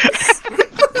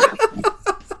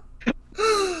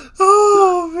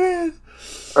 Oh man.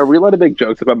 Are we allowed to make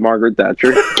jokes about Margaret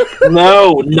Thatcher?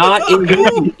 No, not in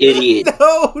you idiot.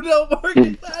 No,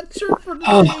 Margaret Thatcher for the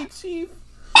day, Chief.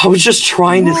 I was just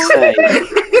trying to say.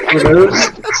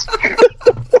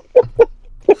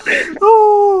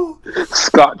 Oh.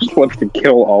 Scott just wants to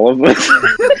kill all of us.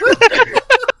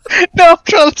 No, I'm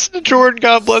trying to listen to Jordan.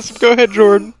 God bless him. Go ahead,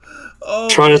 Jordan. Oh,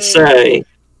 trying to say.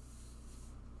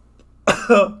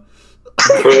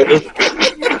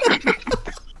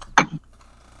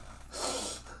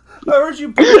 I heard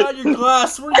you put out your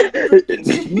glass. What are you drinking,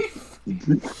 Chief?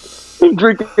 I'm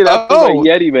drinking it out of my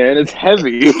Yeti, man. It's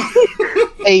heavy.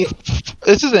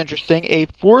 this is interesting. A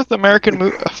fourth Captain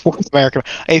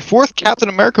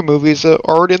America movie is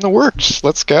already in the works.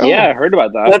 Let's go. Yeah, I heard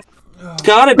about that. That's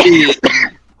gotta be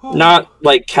not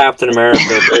like Captain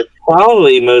America, but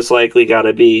probably most likely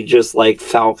gotta be just like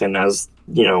Falcon, as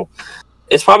you know.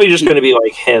 It's probably just going to be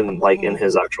like him, like in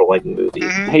his actual like movie.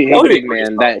 Hey, big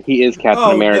man, that he is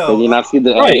Captain America. No. You not see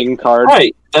the ending card?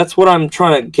 Right. That's what I'm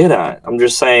trying to get at. I'm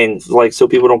just saying, like, so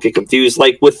people don't get confused.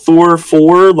 Like with Thor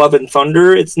 4, Love and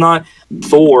Thunder, it's not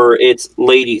Thor, it's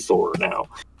Lady Thor now.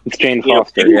 It's Jane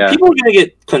Foster. People are going to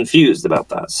get confused about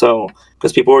that. So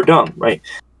because people are dumb, right?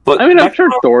 But I mean, I'm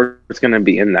sure Thor is going to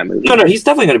be in that movie. No, he's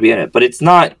definitely going to be in it. But it's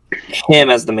not him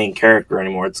as the main character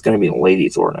anymore. It's going to be Lady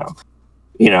Thor now.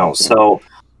 You know, so,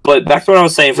 but back to what I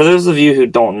was saying, for those of you who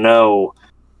don't know,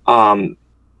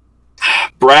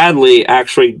 Bradley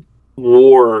actually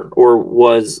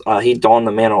he donned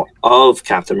the mantle of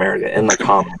Captain America in the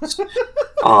comics.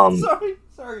 Sorry.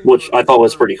 Which I thought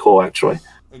was pretty cool, actually.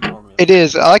 It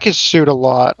is. I like his suit a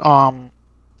lot.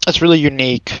 It's really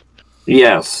unique.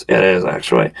 Yes, it is,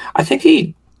 actually. I think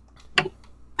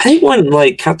when,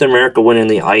 like, Captain America went in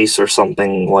the ice or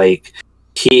something, like,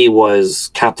 he was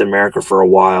Captain America for a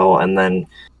while, and then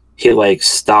he like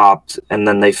stopped, and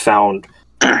then they found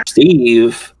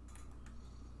Steve,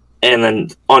 and then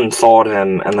unthawed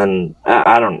him, and then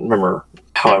I don't remember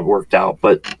how it worked out,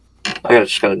 but I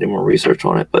just gotta do more research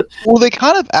on it. But well, they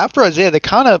kind of after Isaiah, they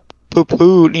kind of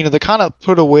poo-pooed. You know, they kind of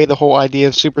put away the whole idea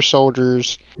of super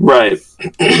soldiers. Right.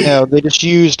 You know, they just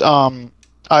used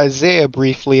Isaiah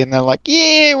briefly, and they're like,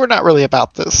 "Yeah, we're not really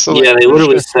about this." So, yeah, they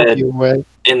literally said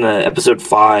in the episode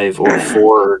 5 or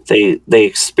 4, they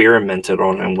experimented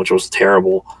on him, which was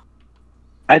terrible.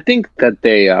 I think that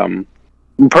they,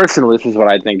 personally, this is what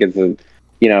I think is it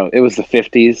was the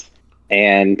 50s,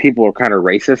 and people were kind of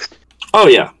racist. Oh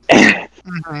yeah,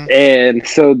 and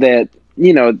so that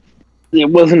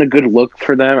it wasn't a good look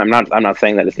for them. I'm not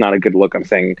saying that it's not a good look. I'm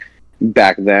saying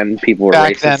back then people were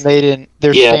racist. Back then they didn't.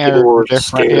 Their standards were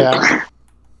different. Yeah.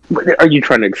 Are you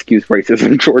trying to excuse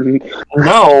racism, Jordan?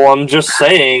 No, I'm just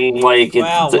saying, like...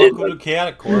 Wow, welcome to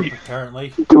Chaoticcorp,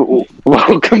 apparently.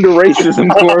 Welcome to Racism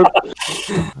Corp.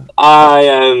 I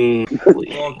am...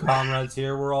 We're all comrades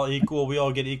here, we're all equal, we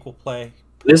all get equal play.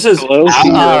 This is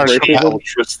our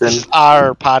Tristan.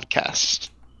 Our podcast.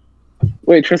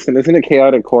 Wait, Tristan, isn't it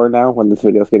Chaoticcorp now when this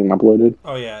video's getting uploaded?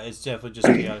 Oh yeah, it's definitely just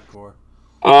Chaoticcorp.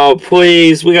 Oh,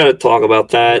 please, we gotta talk about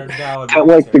that. Kind of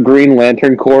like the Green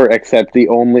Lantern Corps, except the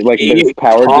only, like, it's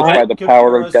powered just by the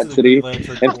power of density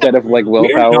instead of, like,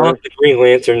 willpower. We're not the Green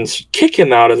Lanterns. Kick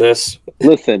him out of this.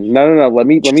 Listen, no, let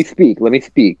me speak.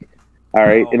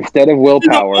 Alright, instead of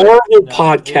willpower. It's a horrible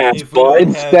podcast, but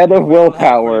instead of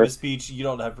willpower. You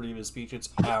don't have freedom of speech, it's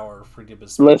our freedom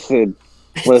of speech. Listen.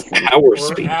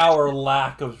 Our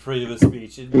lack of freedom of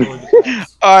speech. It really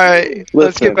depends. Alright,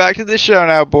 let's get back to the show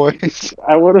now, boys.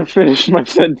 I want to finish my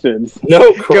sentence.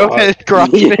 No, go ahead,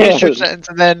 finish your sentence,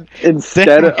 and then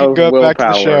instead of go willpower, back to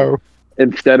the show.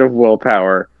 Instead of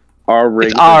willpower, our ring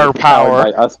is our power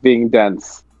by us being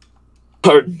dense.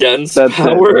 Our dense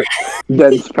power.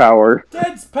 Dense power.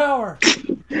 Dense power.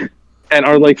 And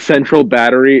our central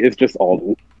battery is just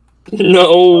all.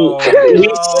 No, we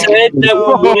said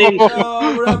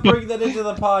that we're not bringing that into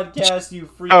the podcast, you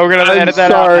freak. Oh, we're gonna edit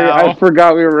that out now. I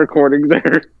forgot we were recording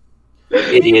there.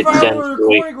 Idiot. We're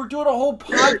recording. We're doing a whole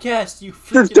podcast, you freaking.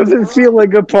 This doesn't feel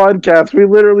like a podcast. We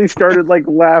literally started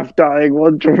laugh dying while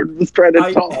Jordan was trying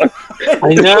to talk.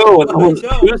 I know.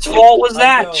 Whose fault was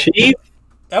that, Chief?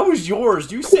 That was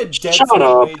yours. You said dead in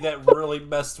a way that really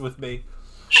messed with me.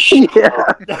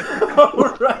 Yeah.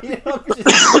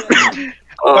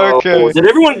 Alright, okay. Did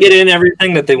everyone get in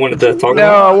everything that they wanted to talk about?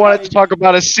 No, I wanted to talk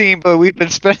about a scene, but we've been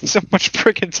spending so much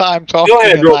freaking time talking. Go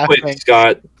ahead, real quick,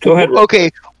 Scott. Go ahead. Okay,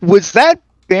 was that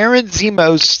Baron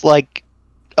Zemo's servant?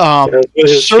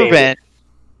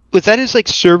 Was that his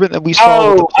servant that we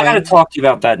saw? Oh, I gotta talk to you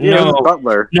about that. Yeah, No,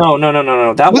 butler. No.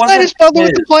 That was that his butler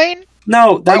with the plane?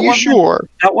 No, that Are you sure?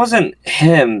 That wasn't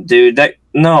him, dude.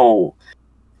 No.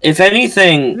 If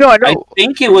anything, no, I know. I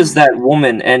think it was that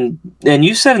woman, and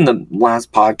you said in the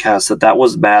last podcast that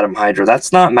was Madam Hydra.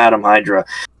 That's not Madam Hydra.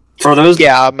 For those,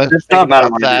 it's not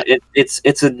Madam Hydra.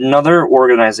 It's another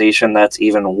organization that's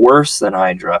even worse than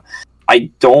Hydra.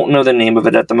 I don't know the name of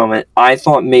it at the moment. I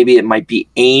thought maybe it might be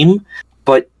AIM,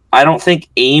 but I don't think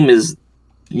AIM is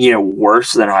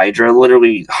worse than Hydra.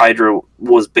 Literally, Hydra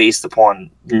was based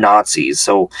upon Nazis,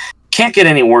 so can't get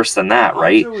any worse than that,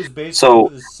 right? Hydra was based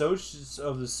on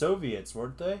the Soviets,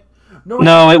 weren't they?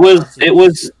 No, it was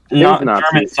not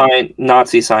German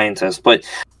Nazi scientists, but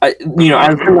as the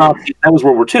Nazis, that was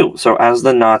World War II. So as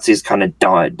the Nazis kind of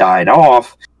died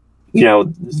off,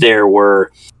 there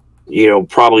were,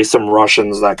 probably some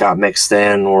Russians that got mixed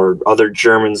in, or other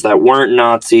Germans that weren't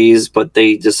Nazis, but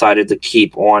they decided to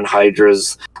keep on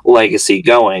Hydra's legacy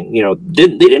going. They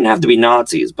didn't have to be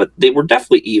Nazis, but they were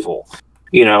definitely evil.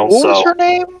 What was her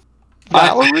name?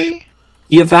 Valerie?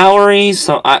 Valerie.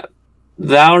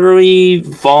 Valerie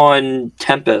von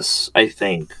Tempest, I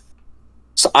think.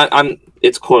 So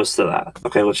it's close to that.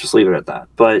 Okay, let's just leave it at that.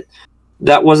 But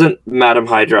that wasn't Madame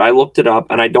Hydra. I looked it up,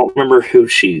 and I don't remember who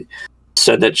she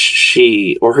said that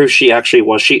who she actually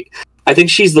was. I think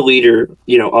she's the leader,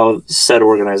 of said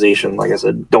organization. Like I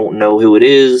said, don't know who it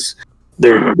is.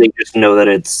 They just know that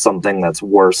it's something that's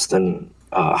worse than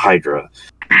Hydra.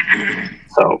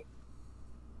 So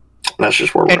that's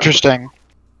just where we're Interesting.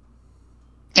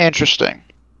 Very interesting.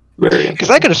 Because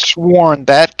I could have sworn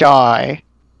that guy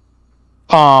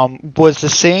was the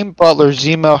same butler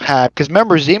Zemo had. Because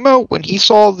remember, Zemo, when he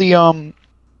saw the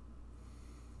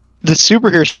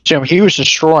superhero gym, he was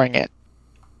destroying it.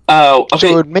 Oh, okay. So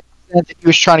it would make sense that he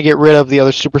was trying to get rid of the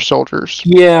other super soldiers.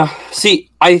 Yeah. See,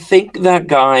 I think that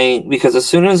guy, because as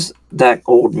soon as that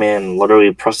old man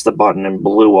literally pressed the button and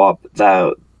blew up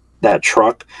that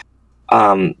truck,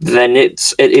 then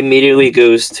it immediately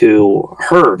goes to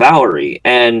her, Valerie,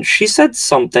 and she said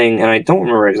something, and I don't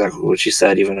remember exactly what she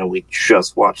said, even though we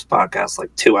just watched the podcast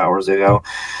like 2 hours ago.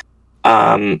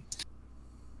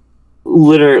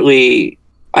 Literally,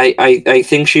 I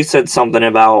think she said something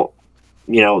about,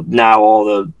 now all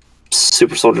the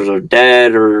super soldiers are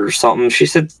dead or something. She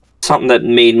said something that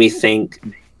made me think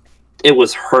it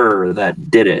was her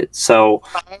that did it. So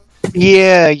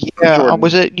yeah.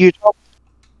 Was it you?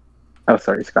 Oh,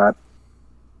 sorry, Scott.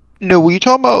 No, were you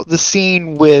talking about the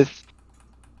scene with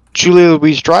Julia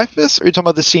Louis-Dreyfus, or are you talking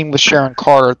about the scene with Sharon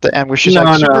Carter at the end where she's no,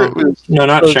 not Sharon.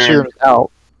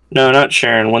 Out. No, not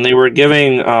Sharon. When they were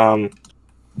giving,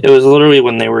 it was literally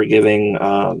when they were giving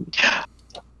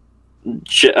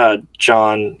John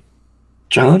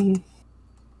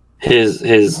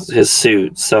his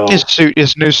suit. So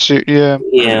his new suit. Yeah.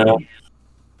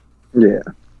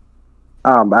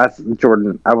 As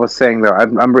Jordan, I was saying though, I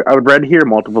would read here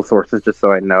multiple sources just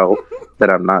so I know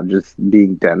that I'm not just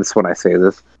being dense when I say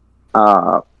this.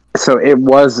 So it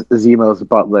was Zemo's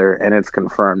butler, and it's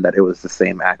confirmed that it was the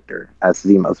same actor as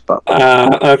Zemo's butler.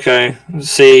 Okay.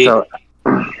 See, so,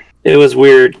 it was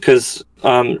weird because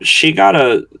she got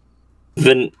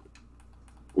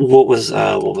what was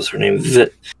her name?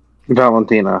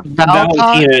 Valentina.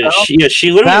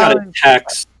 She literally got a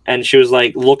text, and she was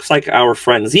like, "Looks like our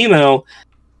friend Zemo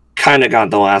kind of got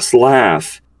the last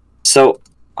laugh." So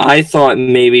I thought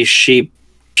maybe she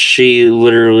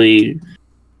literally,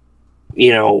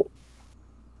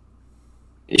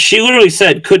 she literally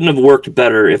said, "Couldn't have worked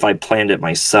better if I planned it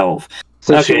myself."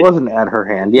 So okay. She wasn't at her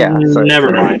hand. Yeah. So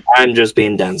never mind. I'm just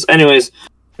being dense. Anyways.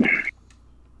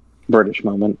 British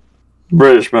moment.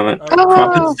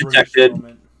 Crumpets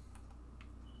detected.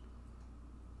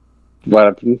 What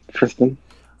happened, Tristan?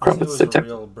 Crumpets detected. It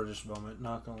was a real British moment,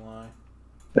 not gonna lie.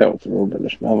 That was a real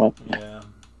British moment.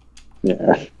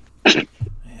 Yeah.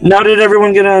 Now did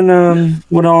everyone get on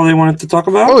what all they wanted to talk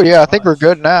about? Oh yeah, I think we're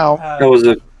good now. That was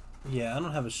a... Yeah, I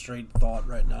don't have a straight thought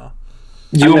right now.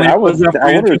 I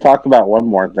wanted to talk about one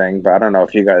more thing, but I don't know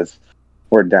if you guys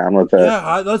were down with it.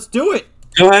 Yeah, let's do it.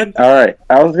 Go ahead. All right.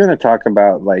 I was going to talk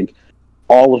about like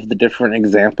all of the different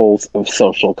examples of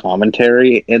social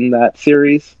commentary in that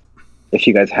series, if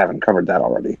you guys haven't covered that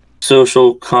already.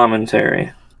 Social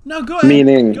commentary. No, go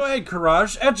ahead. Go ahead,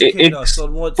 Courage. Educate us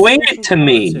on what. Explain it to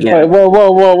me. Yeah.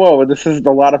 Whoa! This is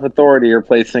a lot of authority you're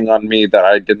placing on me that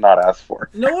I did not ask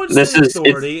for. No, this is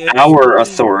authority. It's our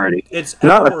authority. It's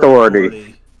not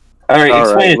authority. All right,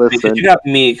 explain it because you got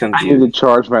me confused. I need to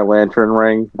charge my lantern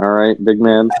ring. All right, big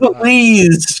man.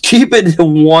 Please keep it to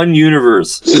one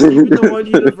universe. Keep it to one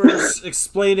universe.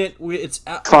 Explain it. It's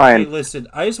fine. Okay, listen,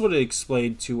 I just want to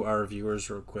explain to our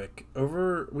viewers real quick.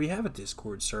 We have a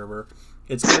Discord server.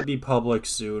 It's going to be public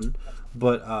soon,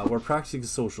 but we're practicing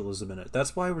socialism in it.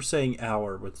 That's why we're saying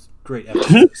 "our" with great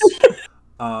emphasis.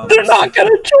 They're not going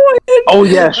to join it. Oh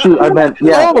yeah, shoot! I meant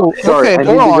yeah. Oh, sorry, okay, I need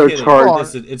to go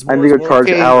charge. Listen, I need to go charge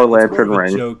our lantern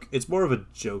ring. It's more of a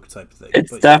joke type thing.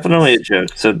 It's definitely a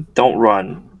joke, so don't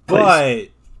run. Please.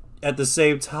 But at the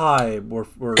same time, we're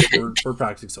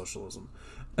practicing socialism.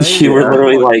 You were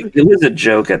literally like, it was a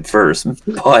joke at first,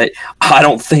 but I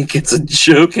don't think it's a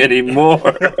joke anymore.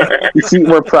 You see,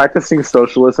 we're practicing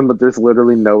socialism, but there's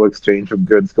literally no exchange of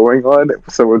goods going on,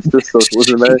 so it's just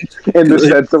socialism in the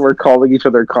sense that we're calling each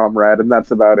other comrade, and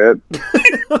that's about it.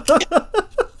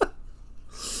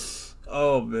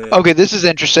 Oh, man. Okay, this is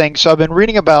interesting. So I've been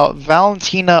reading about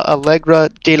Valentina Allegra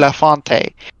de la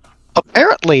Fonte.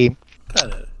 Apparently,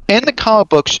 In the comic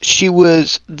books, she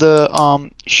was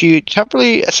she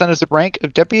temporarily ascended to the rank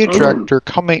of deputy director,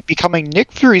 becoming Nick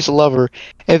Fury's lover.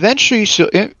 Eventually,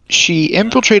 she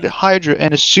infiltrated Hydra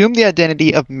and assumed the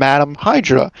identity of Madame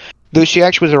Hydra, though she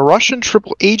actually was a Russian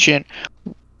triple agent,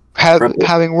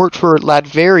 having worked for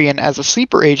Latvian as a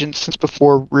sleeper agent since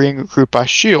before being recruited by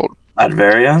S.H.I.E.L.D.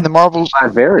 Latveria? In the Marvels,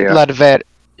 Latveria.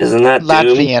 Isn't that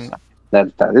Latvian?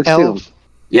 Doom? That is Doom.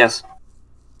 Yes.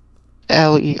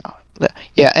 L-E...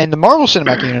 Yeah, in the Marvel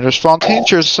Cinematic Universe, Fontaine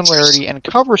shares a similarity and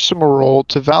covers similar role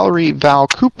to Valerie Val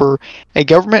Cooper, a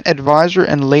government advisor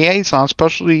and liaison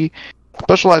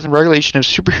specialized in regulation of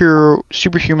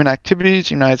superhuman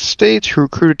activities in the United States, who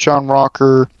recruited John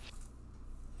Walker.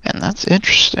 And that's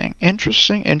interesting. So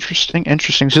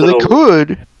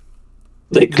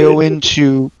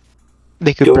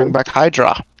they could bring back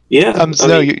Hydra. Yeah.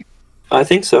 I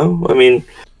think so. I mean,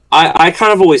 I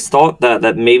kind of always thought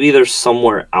that maybe they're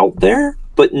somewhere out there,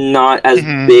 but not as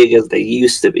big as they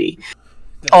used to be.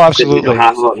 Oh, absolutely.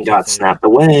 Half of them got snapped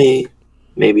away.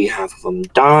 Maybe half of them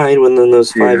died within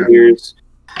those 5 years.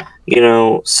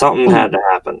 Something had to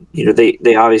happen.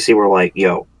 They obviously were like,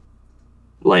 yo,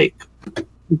 like,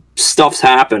 stuff's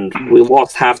happened. We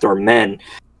lost half our men.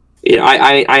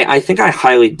 I think I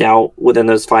highly doubt within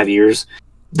those 5 years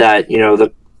that,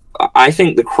 I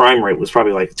think the crime rate was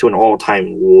probably like to an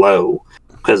all-time low,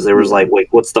 because there was like, wait,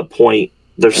 what's the point?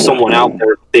 There's someone out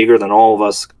there bigger than all of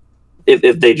us.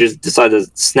 If they just decide to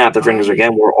snap their fingers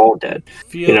again, we're all dead.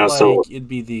 So it'd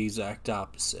be the exact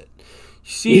opposite.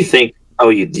 You think? Oh,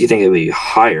 you think it'd be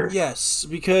higher? Yes,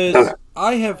 because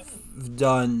I have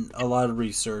done a lot of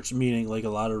research, meaning like a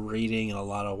lot of reading and a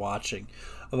lot of watching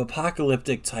of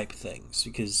apocalyptic type things,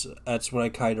 because that's what I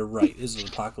kind of write, is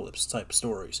apocalypse type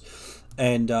stories.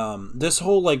 And this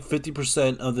whole like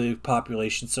 50% of the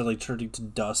population suddenly turning to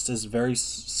dust is very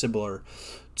similar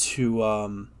to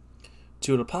an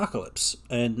apocalypse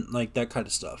and like that kind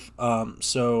of stuff.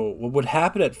 So what would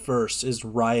happen at first is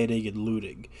rioting and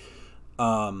looting,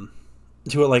 to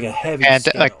like a heavy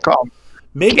scale.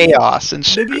 Maybe chaos and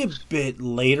shit. Maybe a bit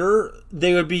later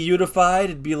they would be unified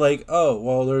and be like, oh,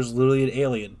 well, there's literally an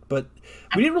alien. But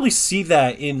we didn't really see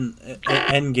that in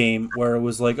Endgame, where it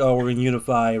was like, oh, we're going to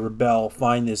unify, rebel,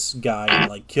 find this guy, and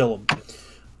like kill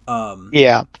him.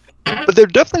 Yeah, but there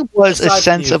definitely was a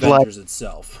sense of Avengers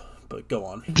itself. But go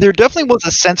on. There definitely was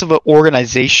a sense of an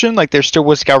organization. Like there still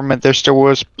was government, there still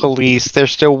was police, there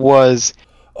still was,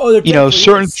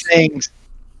 certain things.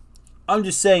 I'm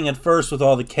just saying, at first, with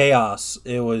all the chaos,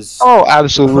 it was... Oh,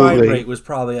 absolutely. The crime rate was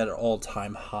probably at an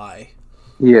all-time high.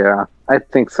 Yeah, I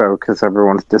think so, because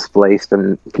everyone's displaced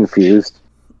and confused.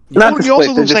 You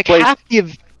also lose like half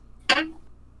the... I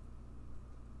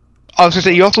was going to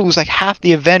say, you also lose like half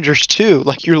the Avengers, too.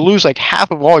 Like, you lose like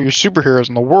half of all your superheroes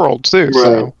in the world, too. Right.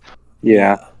 So.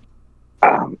 Yeah.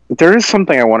 There is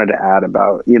something I wanted to add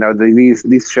about,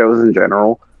 these shows in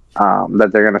general, that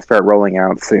they're going to start rolling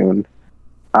out soon.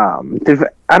 I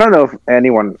don't know if any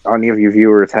of you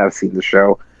viewers have seen the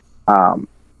show,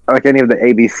 like any of the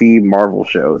ABC Marvel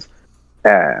shows,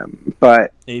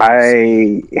 but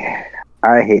ABC.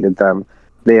 I hated them.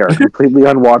 They are completely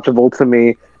unwatchable to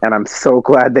me, and I'm so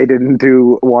glad they didn't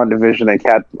do WandaVision and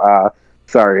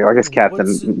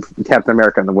Captain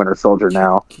America and the Winter Soldier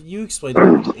now. Can you explain the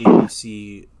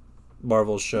ABC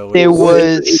Marvel show? It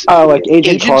was like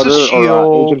Agent Carter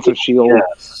or Agents of S.H.I.E.L.D.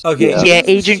 Yes. Okay, yeah,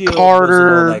 Agent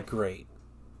Carter. Wasn't all that great.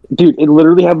 Dude, it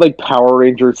literally had like Power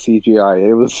Ranger CGI.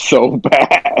 It was so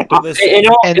bad.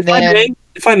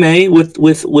 If I may, with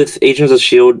Agents of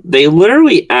S.H.I.E.L.D., they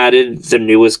literally added the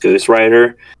newest Ghost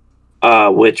Rider,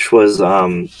 which was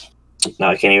no,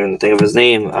 I can't even think of his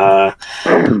name.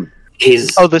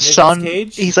 He's the son.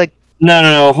 He's like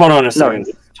no. Hold on a second.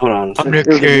 Hold on. Nick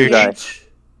Cage.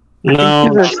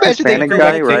 No, he's a Hispanic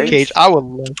guy, right? Cage. I would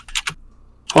love.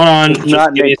 Hold on,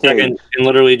 just give me a second, and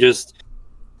literally just.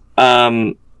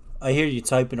 I hear you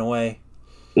typing away.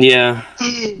 Yeah.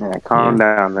 Yeah, calm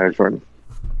down there, Jordan.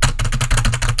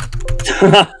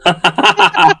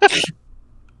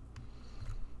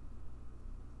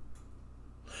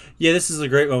 Yeah, this is a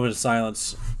great moment of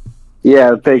silence.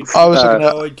 Yeah, thanks. I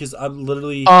was because I'm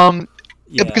literally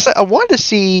because I wanted to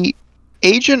see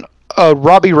Agent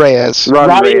Robbie Reyes.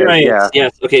 Robbie Reyes. Yeah.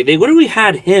 Yes. Okay, they literally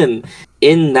had him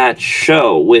in that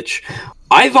show, which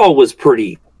I thought was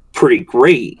pretty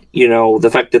great. The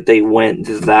fact that they went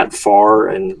that far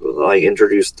and like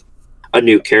introduced a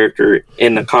new character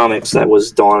in the comics that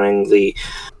was donning the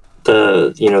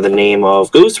name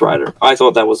of Ghost Rider. I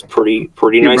thought that was pretty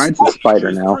nice. Rides a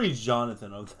spider now. Pretty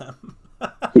Jonathan of them.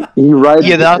 He rides.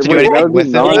 Yeah, that's good with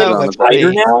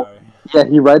Spider now. Yeah,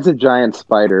 he rides a giant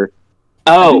spider.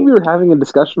 Oh, think we were having a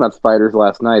discussion about spiders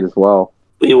last night as well.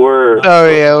 we were. Oh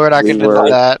yeah, we're not We going to were. do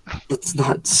that. Let's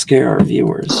not scare our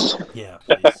viewers. Yeah,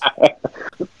 please.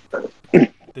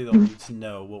 They don't need to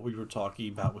know what we were talking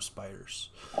about with spiders.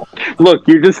 Look,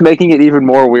 you're just making it even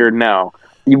more weird now.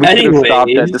 We could have stopped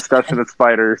Anyways. that discussion of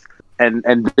spiders and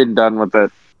been done with it.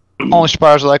 Only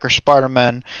spiders I like are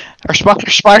Spider-Man. Or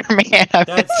Spider-Man.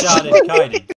 That sounded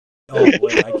kind of. Oh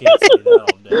wait, I can't say that all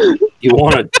day. You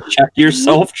want to check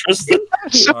yourself, Tristan?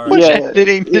 So Sorry. much Yeah,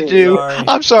 editing to yeah, do. sorry.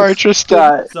 I'm sorry,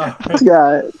 Tristan. Scott, Sorry.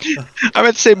 Scott, I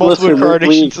meant to say multiple Listen, we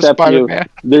incarnations of accept you. Spider-Man.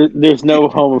 There's no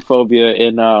homophobia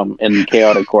in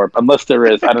Chaoticcorp, unless there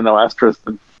is. I don't know. Ask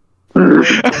Tristan.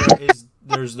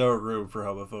 There's no room for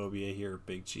homophobia here,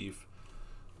 Big Chief.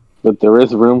 but there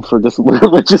is room for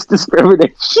religious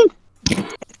discrimination.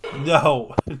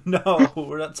 No,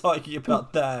 we're not talking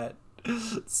about that.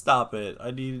 Stop it.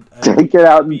 I Take it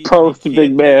out and post, can't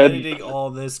big be man. Editing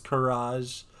all this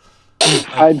courage.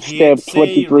 Timestamp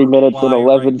 23 minutes and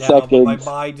 11 seconds. My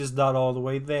mind is not all the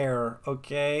way there.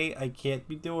 Okay, I can't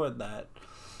be doing that.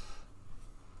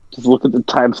 Just look at the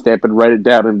timestamp and write it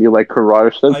down and be like,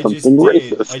 Courage said I just something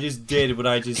did. racist. I just did what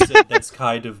I just said. That's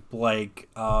kind of blank.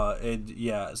 And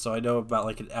yeah, so I know about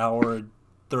like an hour and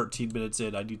 13 minutes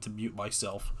in, I need to mute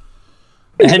myself.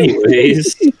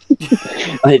 Anyways,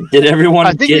 did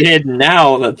everyone get in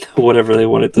now that whatever they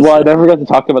wanted to Well, I say? never got to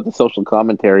talk about the social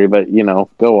commentary, but,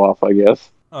 go off, I guess.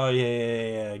 Oh,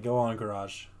 yeah. Go on,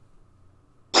 Garage.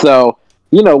 So,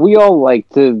 we all like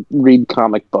to read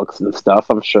comic books and stuff,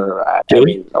 I'm sure. Do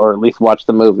we? Or at least watch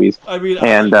the movies. I mean,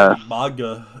 And, I like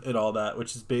manga and all that,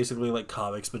 which is basically like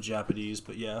comics but Japanese,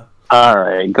 but yeah.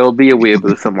 Alright, go be a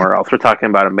weeaboo somewhere else. We're talking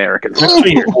about Americans.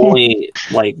 Actually, you're only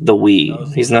like the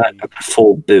Wii. He's not a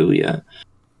full boo yet.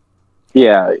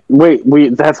 Yeah,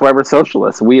 that's why we're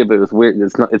socialists. Weeaboos.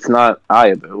 It's not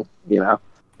Iaboo,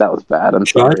 That was bad. I'm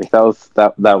sorry.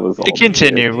 That was all.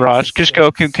 Continue, Raj. Just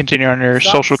go continue on your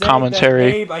Stop social saying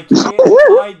commentary. That name. I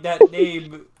can't find that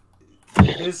name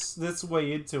this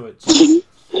way into it.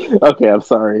 Okay, I'm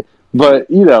sorry. But,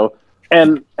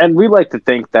 and we like to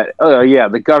think that,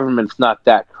 the government's not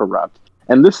that corrupt.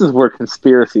 And this is where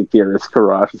conspiracy theorist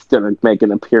Courage is going to make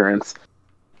an appearance.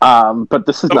 But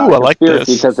this is not a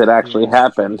conspiracy because it actually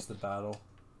happened.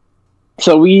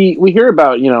 So we hear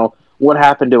about, what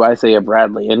happened to Isaiah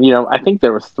Bradley. And, I think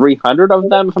there was 300 of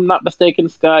them, if I'm not mistaken,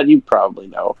 Scott. You probably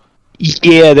know.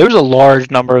 Yeah, there was a large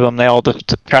number of them. They all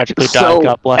just tragically died.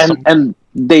 God bless them. And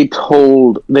they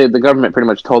told the government pretty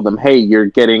much told them, hey, you're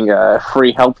getting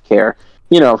free health care,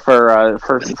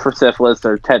 for syphilis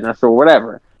or tetanus or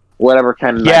whatever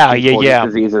kind of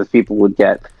diseases people would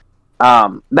get.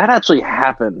 That actually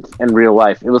happened in real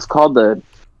life. It was called the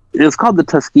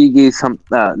Tuskegee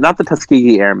not the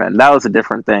Tuskegee Airmen. That was a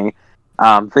different thing.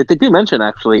 They do mention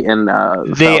actually in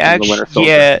the Winter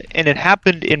Soldier. And it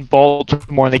happened in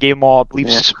Baltimore, and they gave them all, I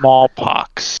believe,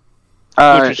 smallpox. It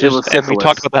was syphilis. And we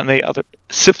talked about that in the other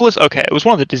syphilis. Okay, it was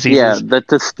one of the diseases. Yeah, the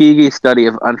Tuskegee study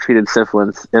of untreated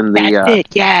syphilis in the. That's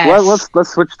it. Yes. Let's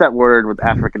switch that word with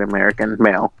African American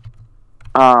male.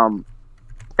 And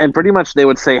pretty much they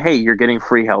would say, "Hey, you're getting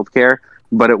free healthcare,"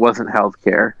 but it wasn't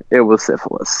healthcare; it was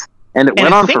syphilis, and it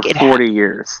went on for 40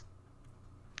 years.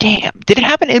 Damn! Did it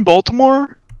happen in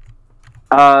Baltimore?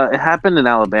 It happened in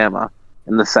Alabama,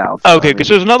 in the South. Okay, because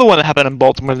there's another one that happened in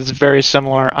Baltimore that's very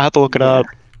similar. I have to look it up.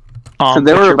 So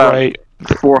there were about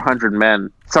 400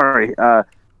 men. Sorry,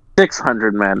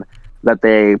 600 men that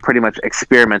they pretty much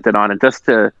experimented on it just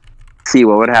to see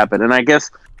what would happen. And I guess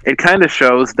it kind of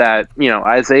shows that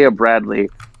Isaiah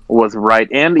Bradley was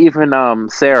right, and even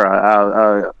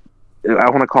Sarah.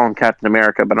 I want to call him Captain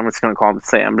America, but I'm just going to call him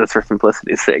Sam just for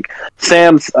simplicity's sake.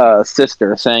 Sam's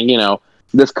sister saying,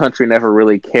 this country never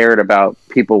really cared about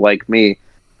people like me,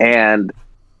 and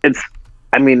I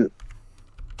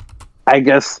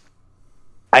guess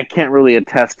I can't really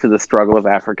attest to the struggle of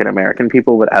African American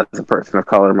people, but as a person of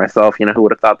color myself, who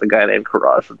would have thought the guy named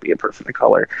Courage would be a person of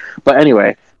color? But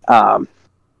anyway, I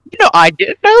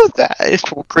didn't know that. It's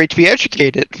great to be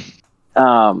educated.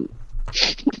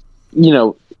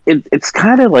 It's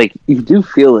kind of like you do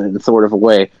feel it in sort of a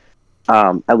way,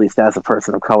 at least as a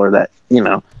person of color, that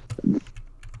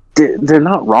they're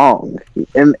not wrong,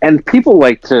 and people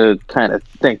like to kind of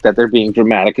think that they're being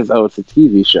dramatic as it's a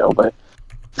TV show, but at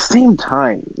the same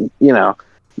time,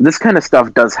 this kind of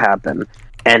stuff does happen,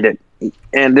 and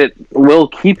it will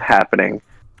keep happening.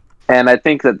 And I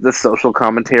think that this social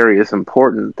commentary is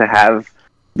important to have,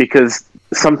 because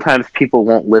sometimes people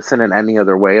won't listen in any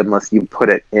other way unless you put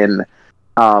it in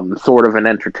sort of an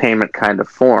entertainment kind of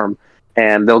form,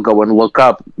 and they'll go and look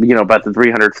up, about the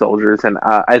 300 soldiers and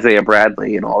Isaiah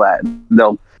Bradley and all that.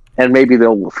 and maybe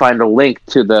they'll find a link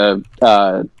to the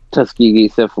Tuskegee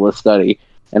syphilis study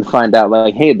and find out,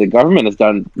 like, hey, the government has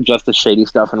done just as shady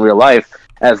stuff in real life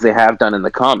as they have done in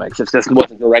the comics. It just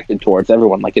wasn't directed towards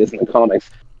everyone like it is in the comics.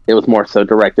 It was more so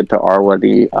directed to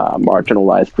already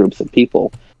marginalized groups of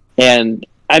people. And,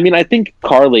 I mean, I think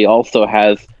Carly also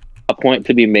has a point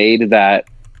to be made that,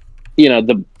 you know,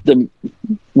 the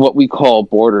what we call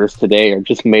borders today are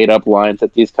just made-up lines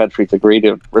that these countries agree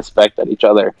to respect at each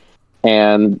other.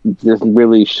 And there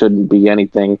really shouldn't be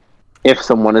anything if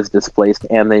someone is displaced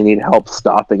and they need help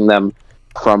stopping them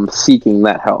from seeking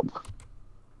that help.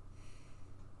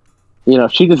 You know,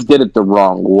 she just did it the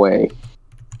wrong way.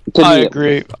 I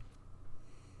agree.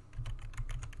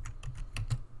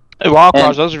 Wow,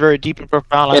 Cross, that was very deep and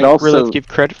profound. I really have to give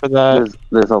credit for that.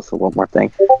 There's also one more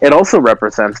thing. It also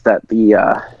represents that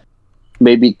the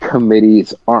maybe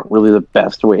committees aren't really the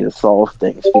best way to solve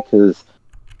things, because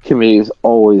committees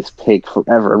always take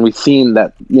forever. And we've seen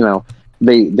that, you know,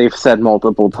 they've said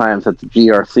multiple times that the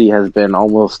GRC has been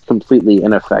almost completely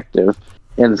ineffective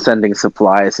in sending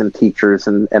supplies and teachers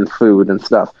and food and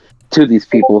stuff to these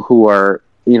people who are,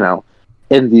 you know,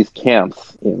 in these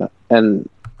camps, you know. And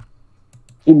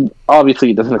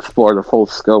obviously it doesn't explore the full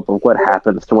scope of what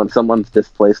happens to when someone's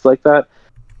displaced like that.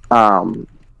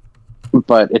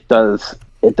 But it does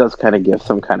kind of give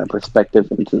some kind of perspective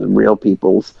into the real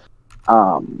people's,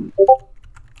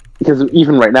 because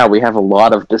even right now we have a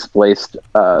lot of displaced,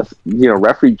 you know,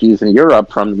 refugees in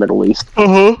Europe from the Middle East.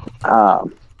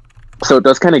 So it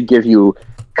does kind of give you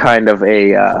kind of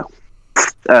a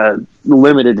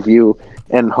limited view,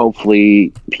 and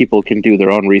hopefully people can do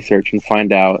their own research and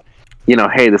find out, you know,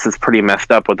 hey, this is pretty messed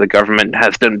up what the government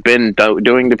has been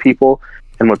doing to people,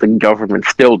 and what the government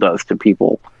still does to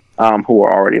people who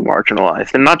are already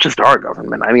marginalized. And not just our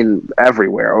government, I mean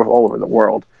everywhere, all over the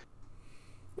world.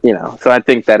 You know, so I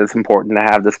think that it's important to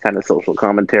have this kind of social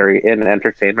commentary in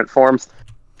entertainment forms,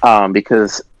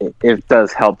 because it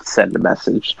does help send a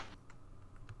message.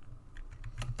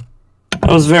 That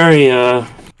was very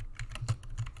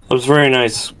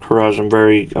nice, Courage.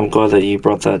 I'm glad that you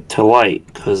brought that to light,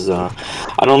 because I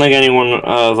don't think any one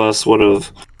of us would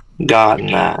have gotten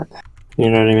that. You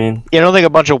know what I mean? You don't think a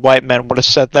bunch of white men would have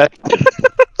said that?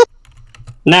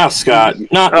 Now, Scott,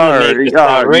 not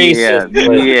racist.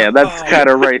 Yeah, that's kind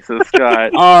of racist,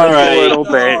 Scott. All right, a little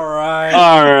bit.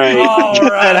 All right.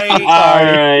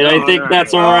 I think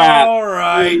that's a wrap. All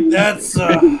right, that's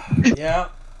yeah,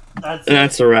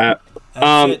 that's a wrap.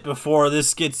 That's it before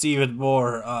this gets even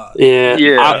more.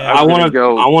 I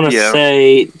want to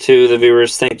say to the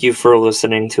viewers, thank you for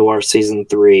listening to our season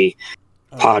 3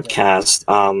 podcast.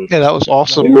 Yeah, that was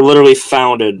awesome. We were literally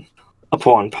founded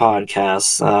upon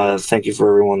podcasts. Thank you for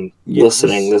everyone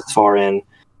listening this far in.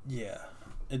 Yeah,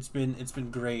 it's been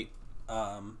great.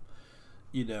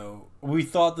 You know, we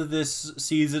thought that this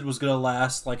season was gonna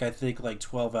last like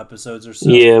 12 episodes or so.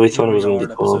 Yeah, we thought it was gonna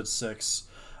be episode 6.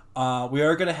 We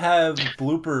are gonna have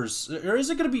bloopers. There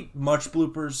isn't gonna be much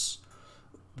bloopers,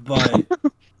 but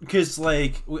because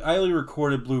I only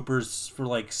recorded bloopers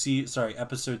for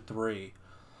episode 3,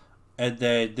 and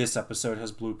then this episode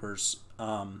has bloopers.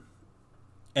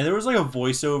 And there was a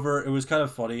voiceover. It was kind of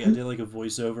funny. I did a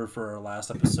voiceover for our last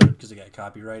episode because it got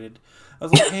copyrighted. I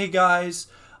was like, "Hey guys,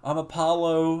 I'm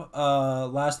Apollo.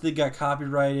 Last thing got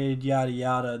copyrighted. Yada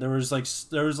yada." There was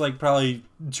probably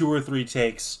 2 or 3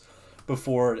 takes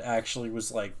before it actually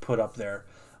was put up there.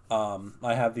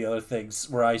 I have the other things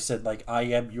where I said I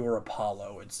am your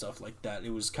Apollo and stuff like that.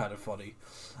 It was kind of funny.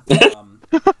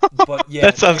 But yeah,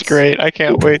 that sounds great. I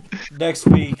can't wait. Next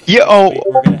week,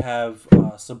 we're gonna have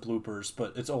some bloopers,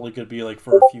 but it's only gonna be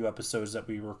for a few episodes that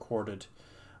we recorded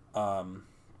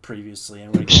previously, and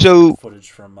we're gonna get some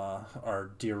footage from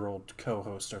our dear old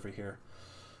co-host over here.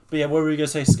 But yeah, what were you gonna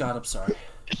say, Scott? I'm sorry.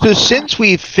 So since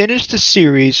we finished the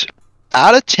series,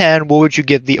 out of 10, what would you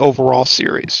give the overall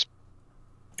series?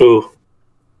 Ooh,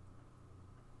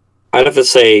 I'd have to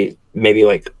say maybe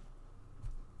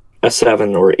a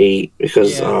 7 or 8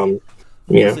 because I'd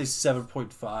say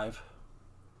 7.5.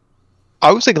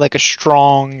 I was thinking a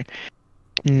strong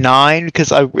 9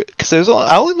 because I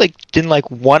only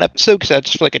didn't one episode because I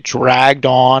just it dragged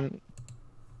on.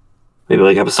 Maybe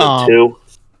episode 2.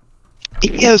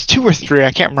 Yeah, it was 2 or 3.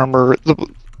 I can't remember.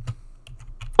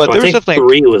 But I think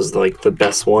 3 was the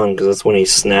best one because that's when he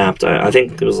snapped. I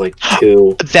think it was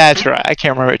 2. That's right. I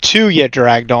can't remember. 2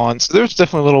 dragged on. So there's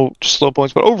definitely little slow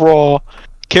points, but overall,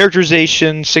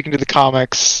 characterization, sticking to the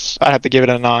comics, I'd have to give it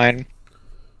a 9.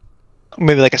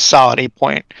 Maybe a solid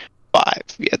 8.5.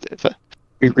 Yeah, if I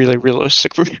be really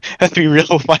realistic. I have to be real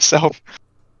with myself.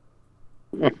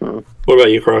 What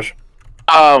about you, Crush?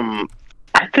 I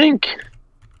think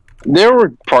there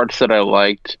were parts that I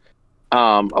liked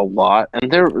a lot,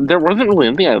 and there wasn't really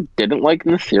anything I didn't like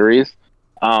in the series.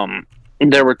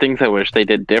 There were things I wish they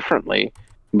did differently,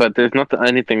 but there's not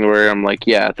anything where I'm like,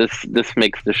 yeah, this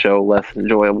makes the show less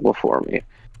enjoyable for me.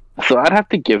 So I'd have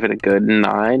to give it a good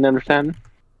 9 out of 10.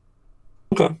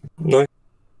 Okay, nice.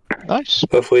 Nice.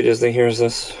 Hopefully Disney hears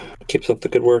this, keeps up the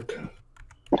good work.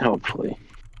 Hopefully.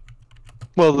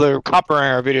 Well, they're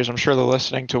copyrighting our videos. I'm sure they're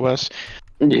listening to us.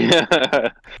 Yeah.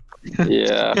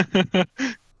 Yeah.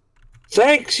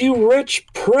 Thanks, you rich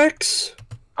pricks!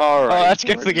 All right. Oh, that's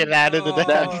good to get added to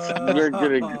That's we're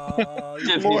gonna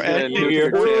Disney's More gonna editing. nuke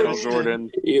your channel,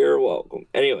 Jordan. You're welcome.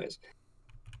 Anyways.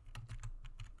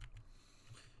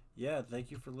 Yeah,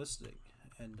 thank you for listening.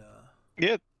 And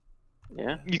Yeah.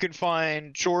 Yeah. You can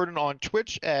find Jordan on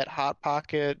Twitch at Hot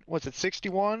Pocket. What's it,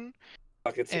 61?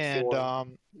 Pocket And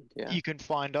 61. Yeah. you can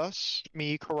find us,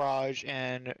 me, Courage,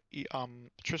 and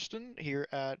Tristan here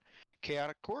at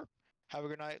Chaotic Corp. Have a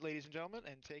good night, ladies and gentlemen,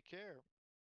 and take care.